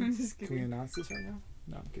 No. I'm just Can we kidding. announce this right now?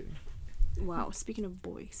 No, I'm kidding. Wow. Speaking of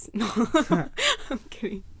boys. No. I'm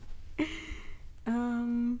kidding.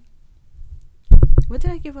 What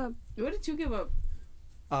did I give up? What did you give up?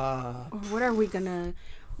 Or what are we gonna?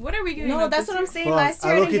 What are we giving No, up that's this what I'm year? saying. Last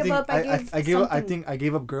year I didn't give up. I gave I something. think I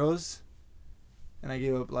gave up girls. And I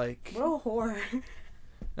gave up like What a whore.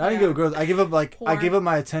 I didn't give up girls. I gave up like I Whore. gave up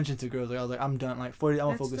my attention to girls. Like I was like, I'm done. Like 40 I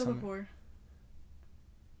wanna That's focus still on a me. whore.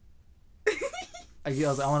 I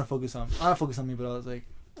was like, I wanna focus on me, but I was like,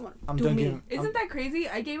 I'm Do done me. giving Isn't that crazy?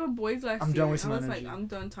 I gave up boys last I'm year. done wasting I my was energy. like, I'm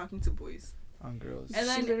done talking to boys. on girls. And She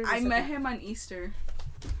then literally I said met that. him on Easter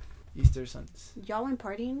Easter Sundays. Y'all went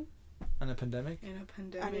partying And a pandemic? in a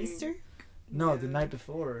pandemic. on Easter? No, Yeah. the night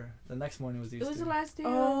before. The next morning was Easter. It was the last day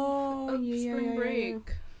Oh, of spring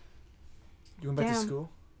break. You went back to Damn. school?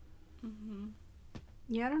 Mm-hmm.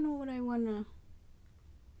 Yeah, I don't know what I wanna.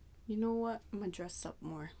 You know what? I'm gonna dress up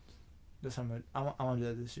more. This time I want to do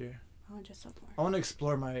that this year. I wanna dress up I more. want to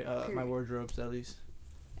explore my my Period. wardrobes at least.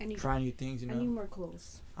 I need. Try new things, you I need know. more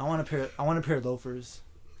clothes. I want a pair of loafers.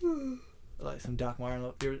 Like some Doc Marten you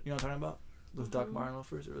know what I'm talking about? Those Doc Mhm. Marten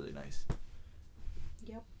loafers are really nice.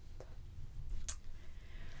 Yep.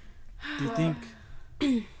 Do you think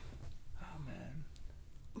Oh man.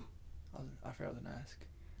 I forgot what to ask.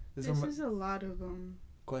 This This one is a lot of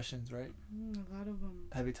questions, right? a lot of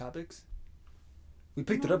Heavy topics. We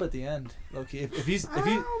picked it up at the end. Low-key. If you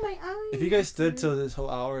Oh, my eyes. if you guys stood till this whole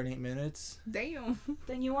hour and 8 minutes, Damn.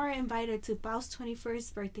 Then you weren't invited to Bao's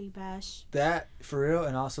 21st birthday bash. that for real,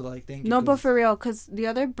 and also like thank you. No, but 'cause for real, cause the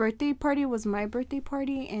other birthday party was my birthday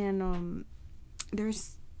party, and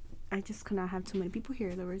I just could not have too many people here.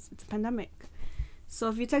 It's a pandemic. So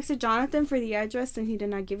if you texted Jonathan for the address and he did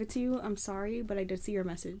not give it to you, I'm sorry, but I did see your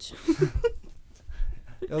message.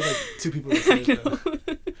 it was like 2 people that said it, though.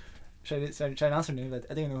 Should I announce her name? I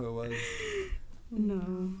think I know who it was.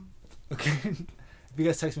 No. Okay. If you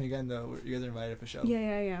guys text me again though, you guys are invited for show.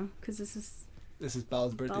 Yeah. Cause this is This is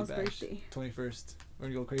Bal's birthday Bao's bash. birthday. 21st. We're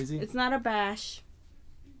gonna go crazy. It's not a bash.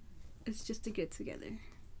 It's just a get together.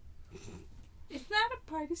 It's not a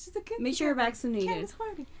party. It's just a kid. Make sure you're vaccinated. Candace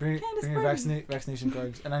party. Bring Candace your party. vaccination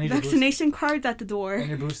cards, and I need your Vaccination cards at the and door.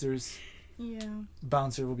 your boosters. Yeah.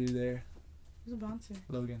 Bouncer will be there. Who's a bouncer?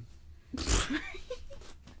 Logan.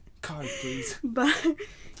 Cards, please. But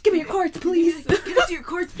give me your cards, please. Give us your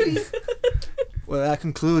cards, please. Well, that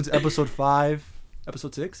concludes episode 5.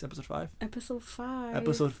 Episode 6? Episode 5? Episode 5.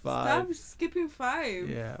 Episode 5. Stop skipping 5.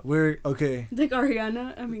 Yeah, we're okay. Like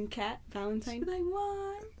Kat Valentine. She's like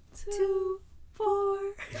 1, 2, 4.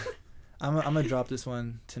 I'm gonna drop this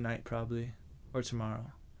one tonight probably, or tomorrow.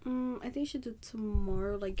 I think you should do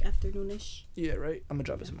tomorrow, like afternoonish. Yeah, right. I'm gonna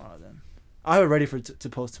drop it tomorrow then. I'll have it ready for to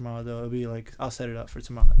post tomorrow though. It'll be like I'll set it up for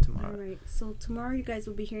tomorrow. All right. So tomorrow you guys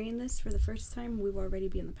will be hearing this for the first time. We will already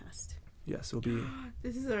be in the past. Yes, we'll be.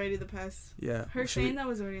 This is already the past. Yeah. Her saying that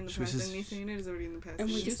was already in the past, and me saying it is already in the past. And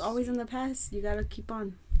we're just always in the past. You gotta keep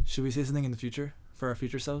on. Should we say something in the future for our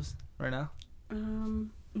future selves right now?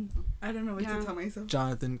 I don't know what to tell myself.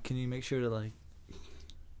 Jonathan, can you make sure to like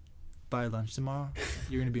buy lunch tomorrow?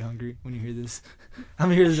 You're gonna be hungry when you hear this. I'm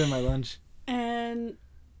gonna hear this at my lunch. And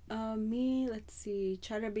me, let's see,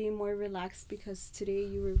 try to be more relaxed because today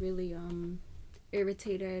you were really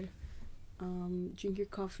irritated. Drink your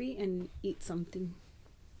coffee and eat something.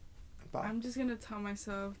 Bye. I'm just gonna tell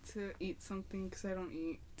myself to eat something because I don't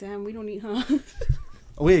eat. Damn, we don't eat, huh?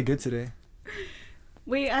 Oh, we ate good today.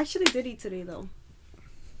 We actually did eat today though.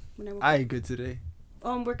 When I ate good today.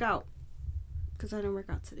 Work out. Because I didn't work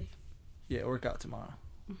out today. Yeah, work out tomorrow.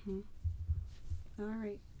 All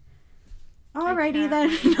right. Alrighty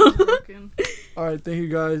then. All right, thank you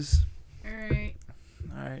guys. All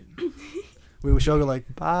right. We should all go like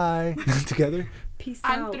bye together. Peace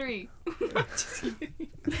On out. 3.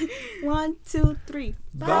 1, 2, 3.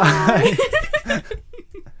 Bye.